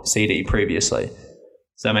whole CD previously.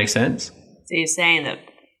 Does that make sense? So you're saying that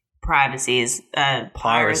piracy is the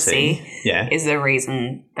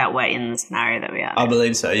reason that we're in the scenario that we are. I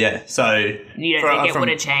believe so, yeah. So you don't think it would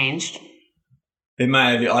have changed? It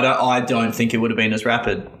may have. I don't think it would have been as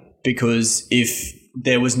rapid, because if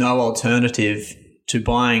there was no alternative to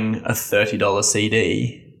buying a $30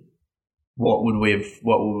 CD, what would we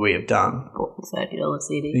have done? Bought the $30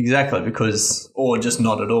 CD. Exactly, or just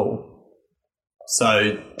not at all.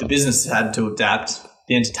 So the business had to adapt.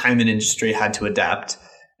 The entertainment industry had to adapt.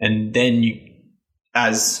 And then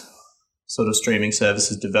as sort of streaming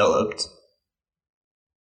services developed,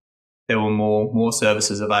 there were more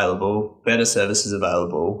services available, better services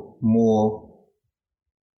available, more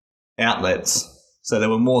outlets. So there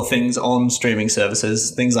were more things on streaming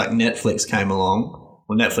services. Things like Netflix came along.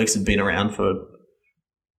 Well, Netflix had been around for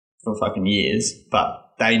fucking years,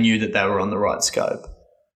 but they knew that they were on the right scope.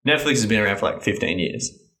 Netflix has been around for like 15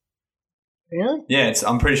 years. Really? Yeah,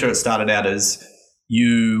 I'm pretty sure it started out as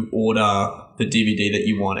you order the DVD that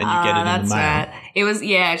you want and you get it in the mail. Right. It was,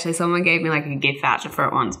 actually someone gave me like a gift voucher for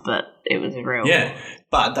it once, but it was real. Yeah,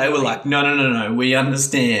 but they were like, no. We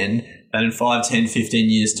understand that in 5, 10, 15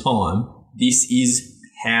 years' time, this is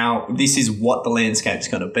what the landscape's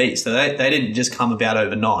going to be. So they didn't just come about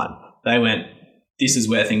overnight. They went, this is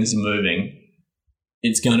where things are moving.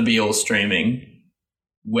 It's going to be all streaming.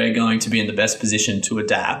 We're going to be in the best position to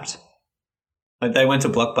adapt. Like they went to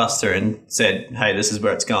Blockbuster and said, hey, this is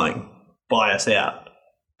where it's going. Buy us out.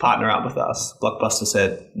 Partner up with us. Blockbuster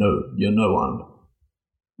said, no, you're no one.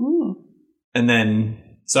 And then,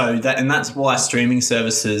 that's why streaming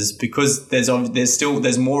services, because there's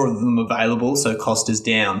more of them available, so cost is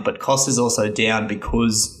down, but cost is also down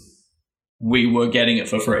because we were getting it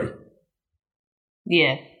for free.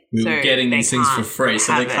 Yeah. We were getting these things for free,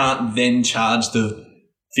 so they can't then charge the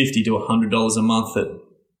 $50 to $100 a month that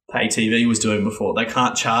pay TV was doing before. They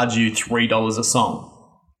can't charge you $3 a song.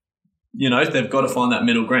 They've got to find that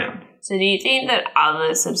middle ground. So do you think that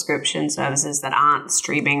other subscription services that aren't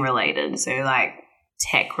streaming related, so like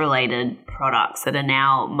tech related products that are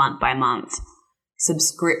now month by month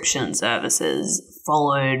subscription services,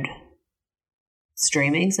 followed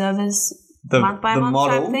streaming service month by month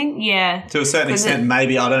model, type thing? Yeah. To a certain extent,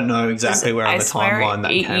 maybe. I don't know exactly where on the timeline that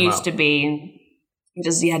came up. It used to be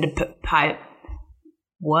just you had to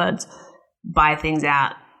buy things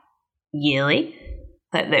out yearly.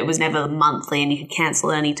 That it was never monthly and you could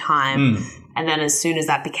cancel at any time. And then as soon as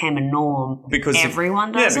that became a norm,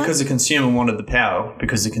 everyone does it. Yeah, because the consumer wanted the power,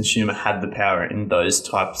 because the consumer had the power in those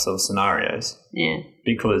types of scenarios. Yeah.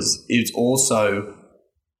 Because it's also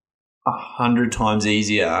 100 times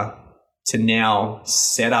easier to now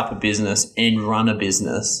set up a business and run a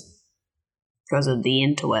business. Because of the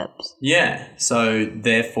interwebs. Yeah. So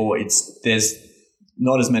therefore there's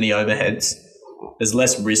not as many overheads. There's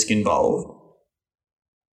less risk involved.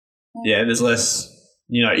 Yeah, there's less,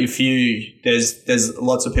 there's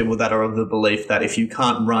lots of people that are of the belief that if you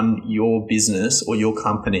can't run your business or your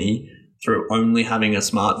company through only having a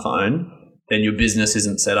smartphone, then your business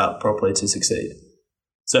isn't set up properly to succeed.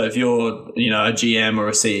 So if you're, a GM or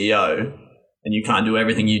a CEO and you can't do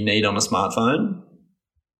everything you need on a smartphone,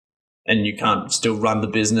 and you can't still run the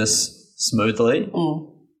business smoothly,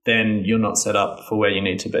 then you're not set up for where you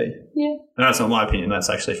need to be. Yeah. And that's not my opinion. That's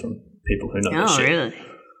actually from people who know this shit. Oh, really?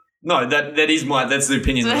 No, that's the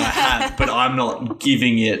opinion that I have, but I'm not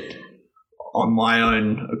giving it on my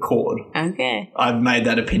own accord. Okay. I've made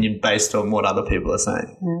that opinion based on what other people are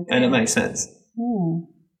saying. Okay. And it makes sense.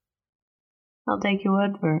 I'll take your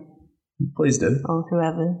word for it. Please do. Or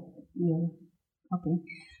whoever you're copying.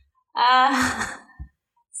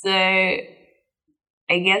 So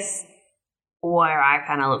I guess where I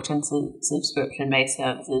kind of looked into subscription-based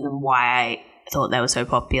services and why I thought they were so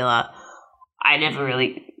popular,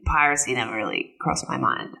 piracy never really crossed my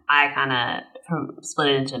mind. I kind of split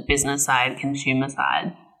it into business side, consumer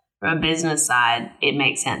side. From a business side, it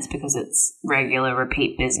makes sense because it's regular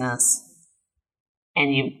repeat business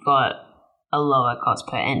and you've got a lower cost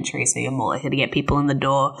per entry, so you're more likely to get people in the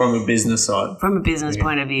door. From a business side. From a business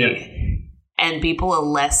point of view. Yeah. And people are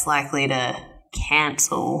less likely to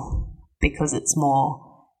cancel because it's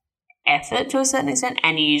more effort to a certain extent,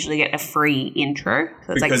 and you usually get a free intro.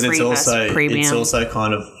 So it's because like free versus premium. It's also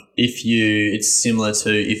kind of it's similar to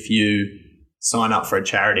if you sign up for a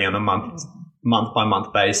charity on a month by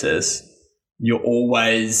month basis, you're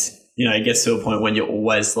always, it gets to a point when you're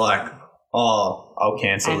always like, oh, I'll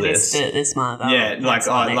cancel this. I missed it this month.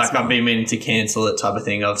 I've been meaning to cancel it type of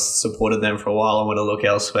thing. I've supported them for a while. I want to look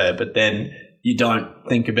elsewhere, but then you don't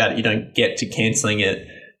think about it. You don't get to cancelling it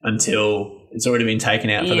until it's already been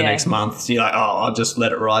taken out for the next month. So you're like, oh, I'll just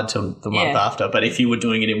let it ride till the month after. But if you were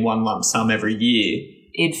doing it in one lump sum every year,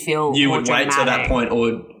 it'd feel you more would wait till that point,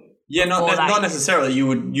 or not necessarily. You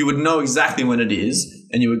would know exactly when it is,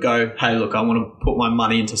 and you would go, hey, look, I want to put my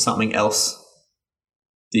money into something else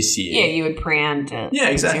this year. Yeah, you would preempt it. Yeah,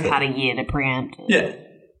 exactly. You had a year to preempt it. Yeah.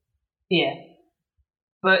 Yeah.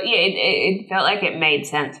 But yeah, it felt like it made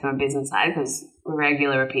sense from a business side because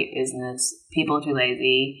regular repeat business, people are too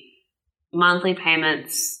lazy. Monthly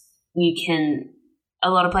payments, a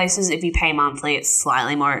lot of places, if you pay monthly, it's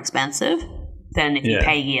slightly more expensive than if you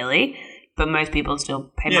pay yearly. But most people still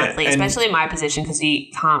pay monthly, especially in my position because you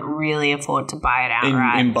can't really afford to buy it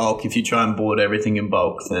outright. In bulk, if you try and board everything in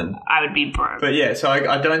bulk, then I would be broke. But yeah, so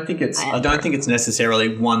I don't think it's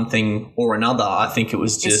necessarily one thing or another. I think it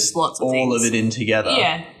was just all of it in together.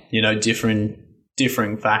 Yeah,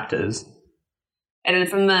 differing factors. And then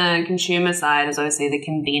from the consumer side, is obviously the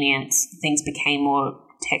convenience. Things became more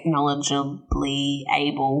technologically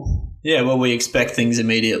able. Yeah, well, we expect things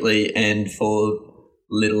immediately and for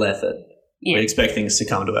little effort. Yeah. We expect things to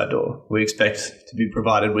come to our door. We expect to be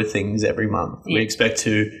provided with things every month. Yeah. We expect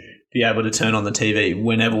to be able to turn on the TV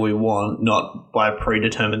whenever we want, not by a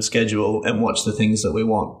predetermined schedule, and watch the things that we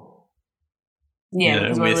want. Yeah,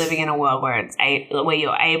 because we're living in a world where where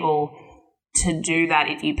you're able to do that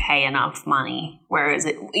if you pay enough money, whereas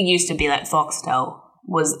it used to be like Foxtel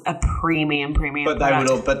was a premium but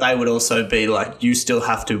they would also be like, you still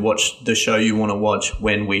have to watch the show you want to watch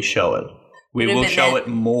when we show it. We will show it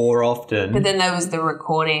more often. But then there was the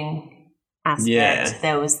recording aspect. Yeah.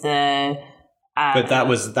 There was the but that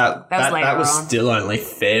was still only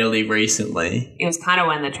fairly recently. It was kind of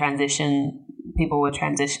when people were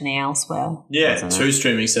transitioning elsewhere. Yeah, to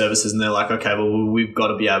streaming services, and they're like, okay, well, we've got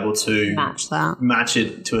to be able to match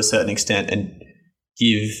it to a certain extent and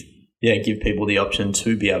give people the option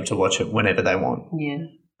to be able to watch it whenever they want.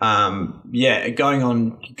 Yeah. Going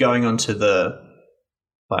on to the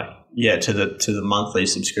to the monthly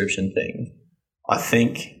subscription thing, I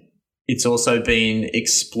think it's also been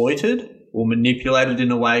exploited or manipulated in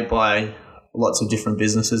a way by lots of different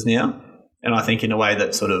businesses now, and I think in a way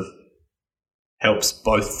that sort of helps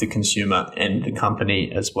both the consumer and the company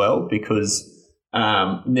as well, because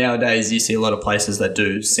nowadays you see a lot of places that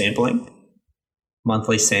do sampling,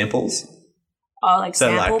 monthly samples. Oh, like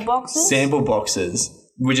sample boxes? Sample boxes,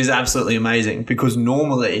 which is absolutely amazing, because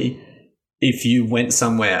normally if you went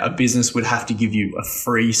somewhere, a business would have to give you a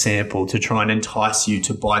free sample to try and entice you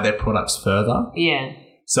to buy their products further. Yeah.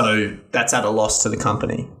 So that's at a loss to the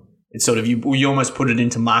company. It's sort of, you almost put it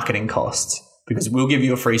into marketing costs, because we'll give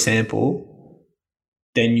you a free sample,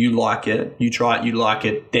 then you like it, you try it, you like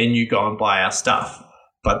it, then you go and buy our stuff.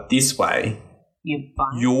 But this way,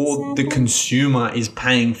 the consumer is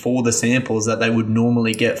paying for the samples that they would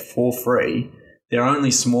normally get for free. They're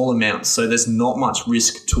only small amounts, so there's not much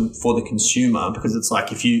risk for the consumer, because it's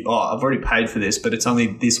like, if I've already paid for this, but it's only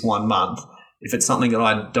this 1 month. If it's something that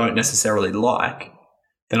I don't necessarily like,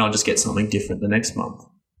 then I'll just get something different the next month.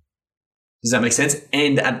 Does that make sense?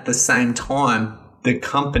 And at the same time, the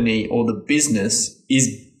company or the business is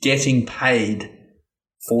getting paid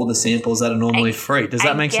for the samples that are normally free. Does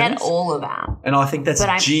that make sense? I get all of that. And I think that's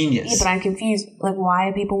genius. Yeah, but I'm confused. Like, why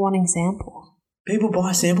are people wanting samples? People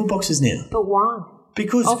buy sample boxes now. But why?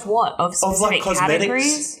 Because of what? Of specific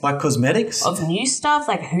categories? Like cosmetics? Of new stuff?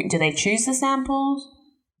 Like, who do they choose the samples?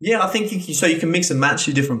 Yeah, I think you can mix and match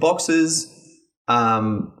your different boxes,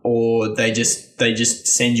 or they just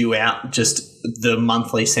send you out just the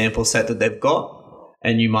monthly sample set that they've got,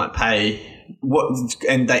 and you might pay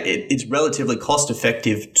it's relatively cost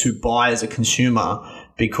effective to buy as a consumer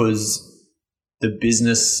because the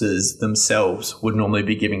businesses themselves would normally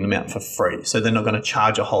be giving them out for free. So they're not going to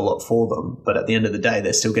charge a whole lot for them. But at the end of the day,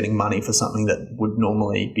 they're still getting money for something that would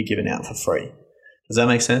normally be given out for free. Does that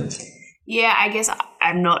make sense? Yeah, I guess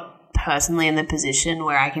I'm not personally in the position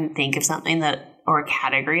where I can think of something or a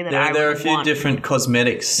category that there are a few different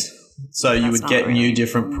cosmetics. So you would get new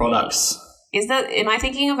different products. Am I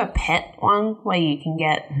thinking of a pet one where you can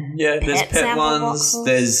get there's pet ones,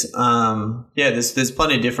 boxes? There's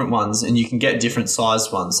plenty of different ones, and you can get different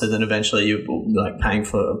sized ones, so then eventually you're like paying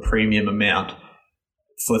for a premium amount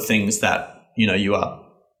for things that, you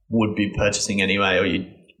would be purchasing anyway,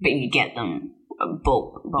 but you get them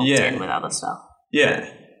bulked in with other stuff. Yeah.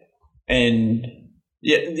 And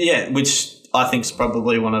which I think is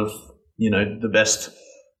probably one of, the best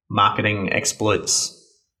marketing exploits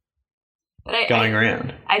going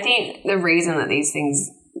around. I think the reason that these things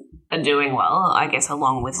are doing well, I guess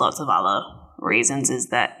along with lots of other reasons, is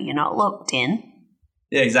that you're not locked in.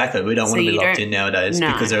 Yeah, exactly. We don't want to be locked in nowadays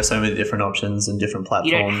because there are so many different options and different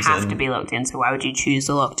platforms. You don't have to be locked in, so why would you choose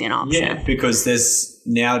the locked in option? Yeah, because there's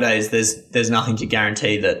nothing to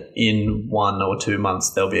guarantee that in 1 or 2 months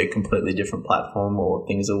there'll be a completely different platform or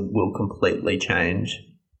things will completely change.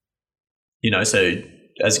 So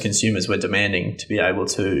as consumers, we're demanding to be able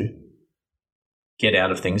to get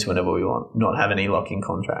out of things whenever we want, not have any lock-in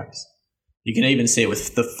contracts. You can even see it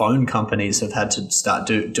with the phone companies have had to start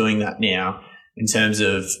doing that now in terms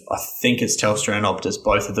of, I think it's Telstra and Optus,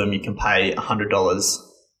 both of them, you can pay $100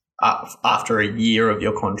 after a year of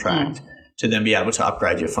your contract to then be able to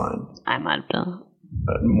upgrade your phone. I might have done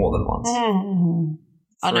more than once.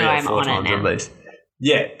 I know I'm on it now. At least.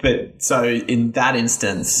 Yeah, but so in that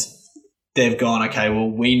instance, they've gone, okay, well,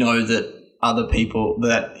 we know that other people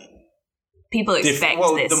expect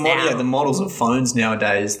this now. Yeah, the models of phones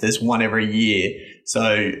nowadays, there's one every year.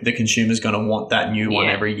 So the consumer's going to want that new one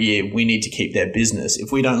every year. We need to keep their business.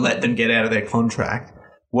 If we don't let them get out of their contract,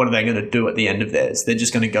 what are they going to do at the end of theirs? They're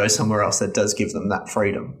just going to go somewhere else that does give them that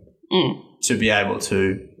freedom to be able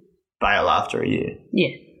to bail after a year.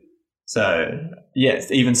 Yeah. So,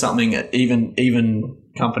 even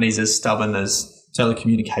companies as stubborn as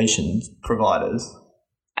telecommunications providers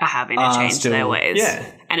are having to change their ways. Yeah.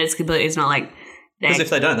 And it's not like... Because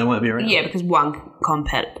if they don't, they won't be around. Yeah, because one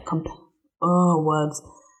competitor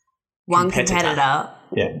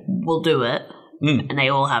will do it and they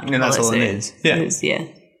all have to and that's all it needs. Yeah.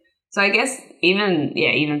 So I guess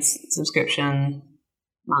even subscription,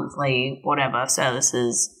 monthly, whatever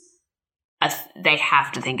services, they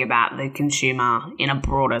have to think about the consumer in a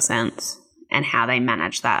broader sense and how they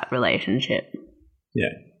manage that relationship. Yeah.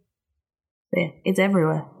 Yeah, it's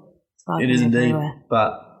everywhere. It is indeed,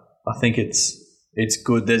 but I think it's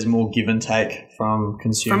good. There's more give and take from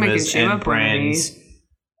consumers and brands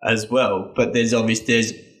as well. But there's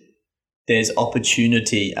opportunity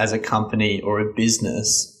as a company or a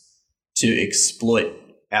business to exploit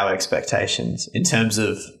our expectations in terms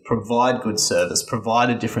of provide good service, provide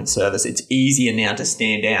a different service. It's easier now to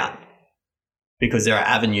stand out because there are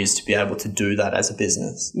avenues to be able to do that as a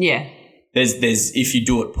business. Yeah. There's if you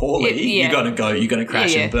do it poorly, you're going to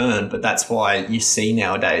crash and burn. But that's why you see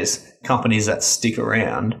nowadays companies that stick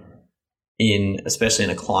around especially in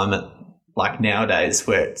a climate like nowadays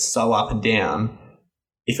where it's so up and down.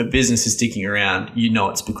 If a business is sticking around,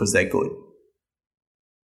 it's because they're good.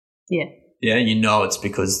 Yeah. Yeah, it's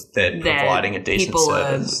because they're providing a decent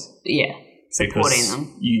service. Supporting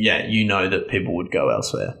them. You know that people would go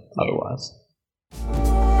elsewhere otherwise.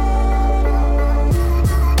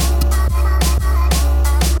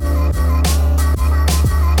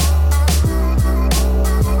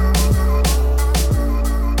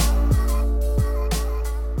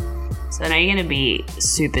 So now you're going to be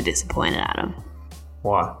super disappointed, Adam.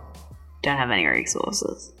 Why? Don't have any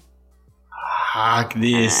resources. Fuck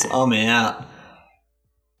this. I'm out.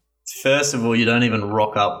 First of all, you don't even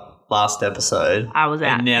rock up last episode. I was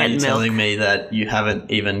out. And now you're telling me that you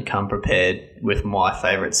haven't even come prepared with my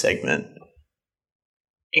favourite segment.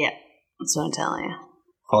 Yeah, that's what I'm telling you.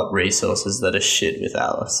 Hot resources that are shit with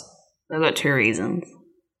Alice. I've got 2 reasons.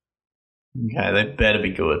 Okay, they better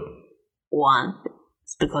be good. 1,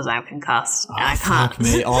 it's because I'm concussed and Oh, I can't. fuck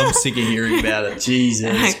me. I'm sick of hearing about it. Jesus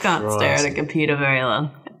and I can't Christ. stare at a computer very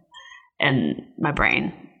long, and my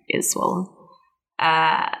brain is swollen.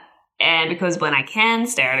 And because when I can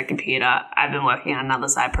stare at a computer, I've been working on another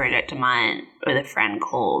side project of mine with a friend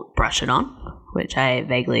called Brush It On, which I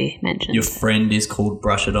vaguely mentioned. Your friend is called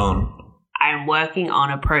Brush It On. I'm working on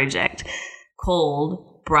a project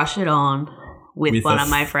called Brush It On with one of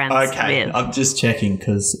my friends. Okay, Viv. I'm just checking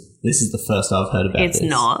because this is the first I've heard about It's this.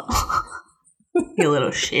 not. You little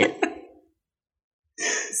shit.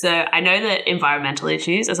 So I know that environmental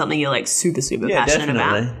issues are something you're like super, super passionate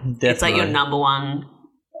about. Definitely. It's like your number one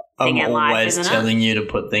thing in life, always isn't telling it? you to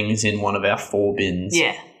put things in one of our 4 bins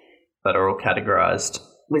Yeah. that are all categorized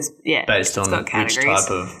based on got which categories.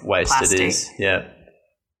 type of waste Plastic. it is. Yeah.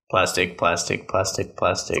 Plastic, all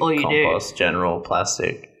you do. compost, general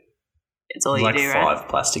plastic. It's all There's you like do, 5 right?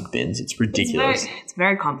 plastic bins. It's ridiculous. It's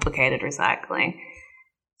very complicated recycling.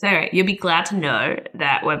 So you'll be glad to know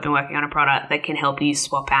that we've been working on a product that can help you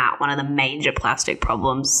swap out one of the major plastic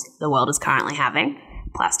problems the world is currently having,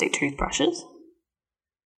 plastic toothbrushes.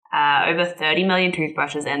 Over 30 million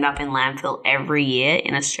toothbrushes end up in landfill every year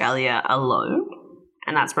in Australia alone,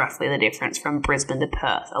 and that's roughly the difference from Brisbane to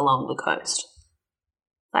Perth along the coast.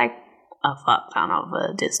 Like a fuck ton of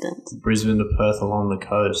a distance. Brisbane to Perth along the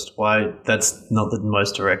coast. Why? That's not the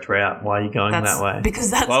most direct route. Why are you going that way?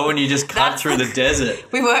 Because that's... Why wouldn't you just cut that's through the desert?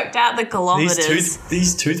 We worked out the kilometres.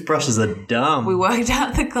 These toothbrushes are dumb. We worked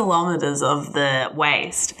out the kilometres of the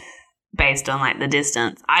waste based on like the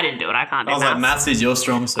distance. I didn't do it. I can't do I was maths. like, maths is your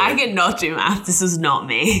strong suit. I cannot do maths. This was not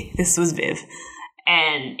me. This was Viv.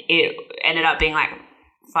 And it ended up being like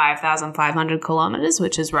 5,500 kilometres,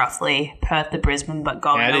 which is roughly Perth to Brisbane, but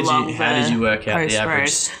going along the How did you work out coast the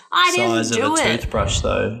average road. I didn't size of do a it. toothbrush,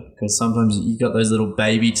 though? Because sometimes you got those little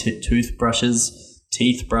baby toothbrushes,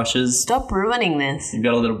 teeth brushes. Stop ruining this. You've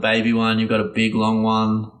got a little baby one. You've got a big long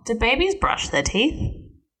one. Do babies brush their teeth?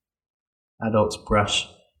 Adults brush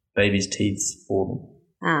babies' teeth for them.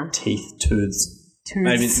 Ah. Tooths. Tooths.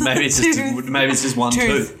 Maybe it's just one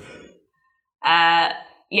tooth.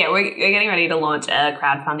 Yeah, we're getting ready to launch a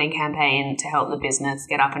crowdfunding campaign to help the business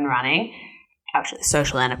get up and running. Actually,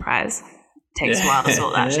 social enterprise. Takes a while to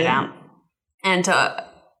sort that shit out. And to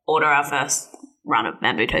order our first run of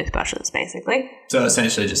bamboo toothbrushes, basically. So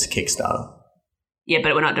essentially just a Kickstarter. Yeah,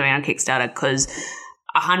 but we're not doing it on Kickstarter because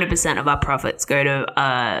 100% of our profits go to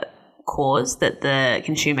a cause that the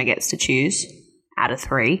consumer gets to choose out of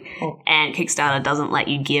 3. Oh. And Kickstarter doesn't let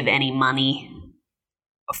you give any money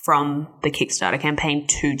from the Kickstarter campaign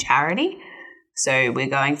to charity. So we're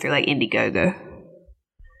going through like Indiegogo.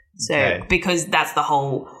 So because that's the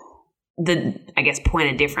whole, I guess, point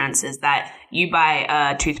of difference is that you buy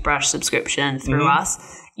a toothbrush subscription through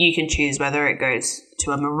us, you can choose whether it goes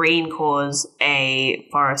to a marine cause, a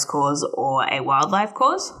forest cause, or a wildlife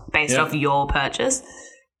cause based off your purchase.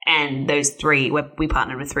 And those 3, we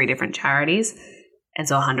partnered with 3 different charities. And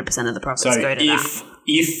so 100% of the profits go to that.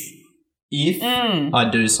 If I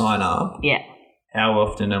do sign up, Yeah. how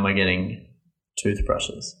often am I getting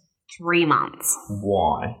toothbrushes? 3 months.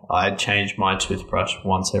 Why? I change my toothbrush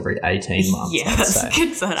once every 18 months. Yeah, I'd that's say.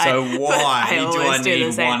 good. So why do I always do the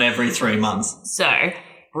need same. one every 3 months? So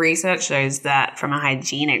research shows that from a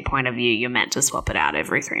hygienic point of view, you're meant to swap it out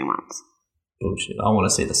every 3 months. Bullshit. I want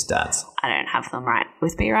to see the stats. I don't have them right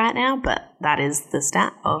with me right now, but that is the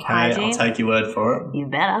stat of Okay, hygiene. I'll take your word for it. You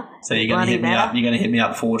better. So you're going to hit me up. You're going to hit me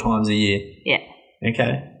up 4 times a year. Yeah.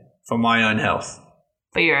 Okay. For my own health.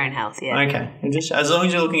 For your own health, yeah. Okay. And just as long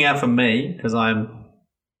as you're looking out for me, because I'm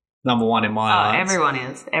number 1 in my eyes. Everyone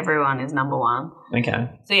is. Everyone is number 1. Okay.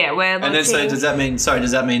 So yeah, we're launching. And then so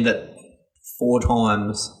does that mean that 4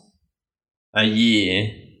 times a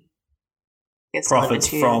year Gets profits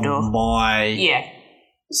delivered to your door. from my Yeah.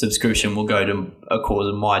 subscription will go to a cause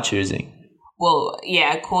of my choosing? Well,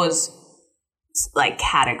 yeah, cause like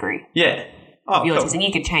category. Yeah. Oh, You're cool. choosing.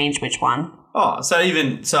 You could change which one. Oh, so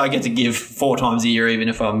I get to give 4 times a year, even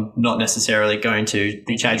if I'm not necessarily going to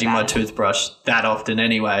be changing my toothbrush that often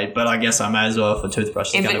anyway. But I guess I may as well if a toothbrush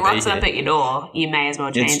is If going it to be rocks up here. at your door, you may as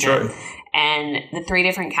well change It's true. it. And the 3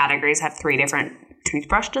 different categories have 3 different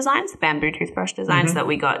toothbrush designs, bamboo toothbrush designs that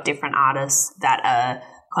we got different artists that are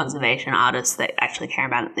conservation artists that actually care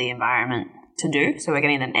about the environment to do. So we're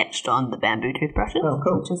getting them etched on the bamboo toothbrushes,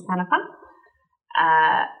 which is kind of fun.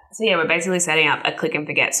 So yeah, we're basically setting up a click and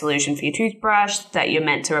forget solution for your toothbrush that you're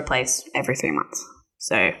meant to replace every 3 months.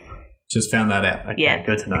 So Just found that out. Okay, Yeah.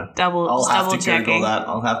 good to know. double I'll have to checking. Google that.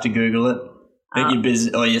 I'll have to Google it. I think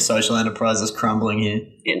your social enterprise is crumbling here.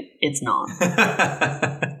 It's not.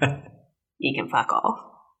 You can fuck off.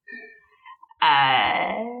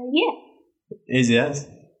 Yeah. Easy as.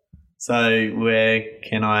 So where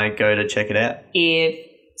can I go to check it out?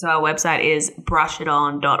 So our website is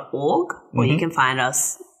brushiton.org, or you can find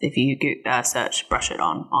us if you search Brush It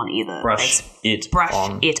On either. Brush It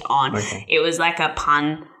On. Okay. It was like a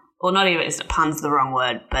pun, well, not even, pun's the wrong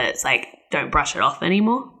word, but it's like, don't brush it off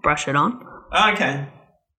anymore. Brush it on. Oh, okay.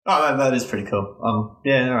 Oh, that is pretty cool.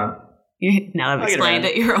 Yeah, all right. Now I've explained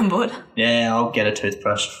it, you're on board. Yeah, I'll get a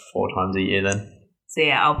toothbrush 4 times a year then. So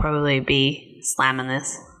yeah, I'll probably be slamming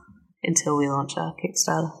this until we launch our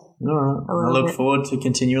Kickstarter. All right. I look forward to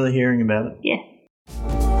continually hearing about it. Yeah.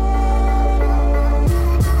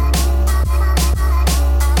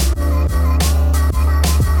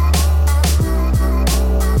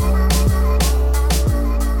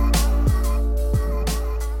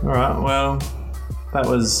 All right. Well, that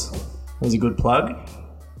was a good plug.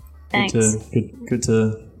 Thanks. Good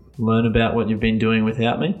to learn about what you've been doing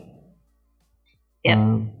without me.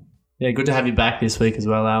 Yeah. Yeah, good to have you back this week as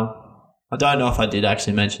well, Al. I don't know if I did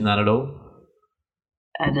actually mention that at all.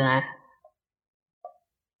 I don't know.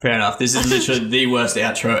 Fair enough. This is literally the worst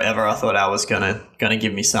outro ever. I thought Al was gonna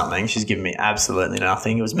give me something. She's given me absolutely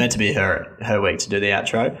nothing. It was meant to be her week to do the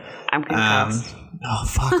outro. I'm concussed. Oh,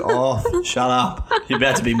 fuck off. Shut up. You're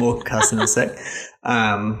about to be more concussed in a sec.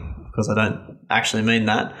 Because I don't actually mean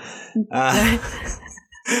that.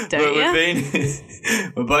 Don't you?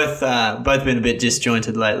 We've both been a bit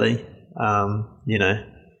disjointed lately.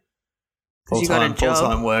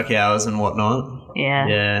 Full-time work hours and whatnot.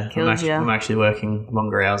 Yeah. I'm actually working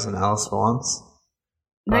longer hours than Alice for once.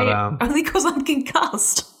 No, only because I'm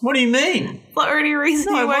concussed. What do you mean? It's the only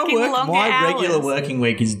reason you're working longer hours. My regular working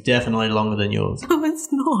week is definitely longer than yours. No, it's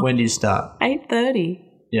not. When do you start? 8:30.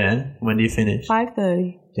 Yeah. When do you finish?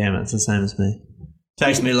 5:30. Damn it, it's the same as me.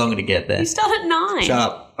 Takes me longer to get there. You start at 9. Shut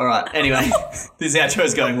up. All right. Anyway, this outro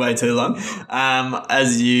is going way too long.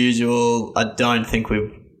 As usual, I don't think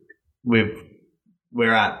we're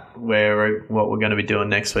at what we're going to be doing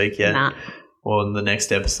next week yet. Nah. Or the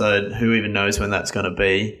next episode. Who even knows when that's going to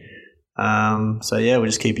be? So yeah, we'll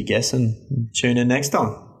just keep you guessing. Tune in next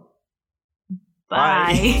time.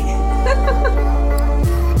 Bye.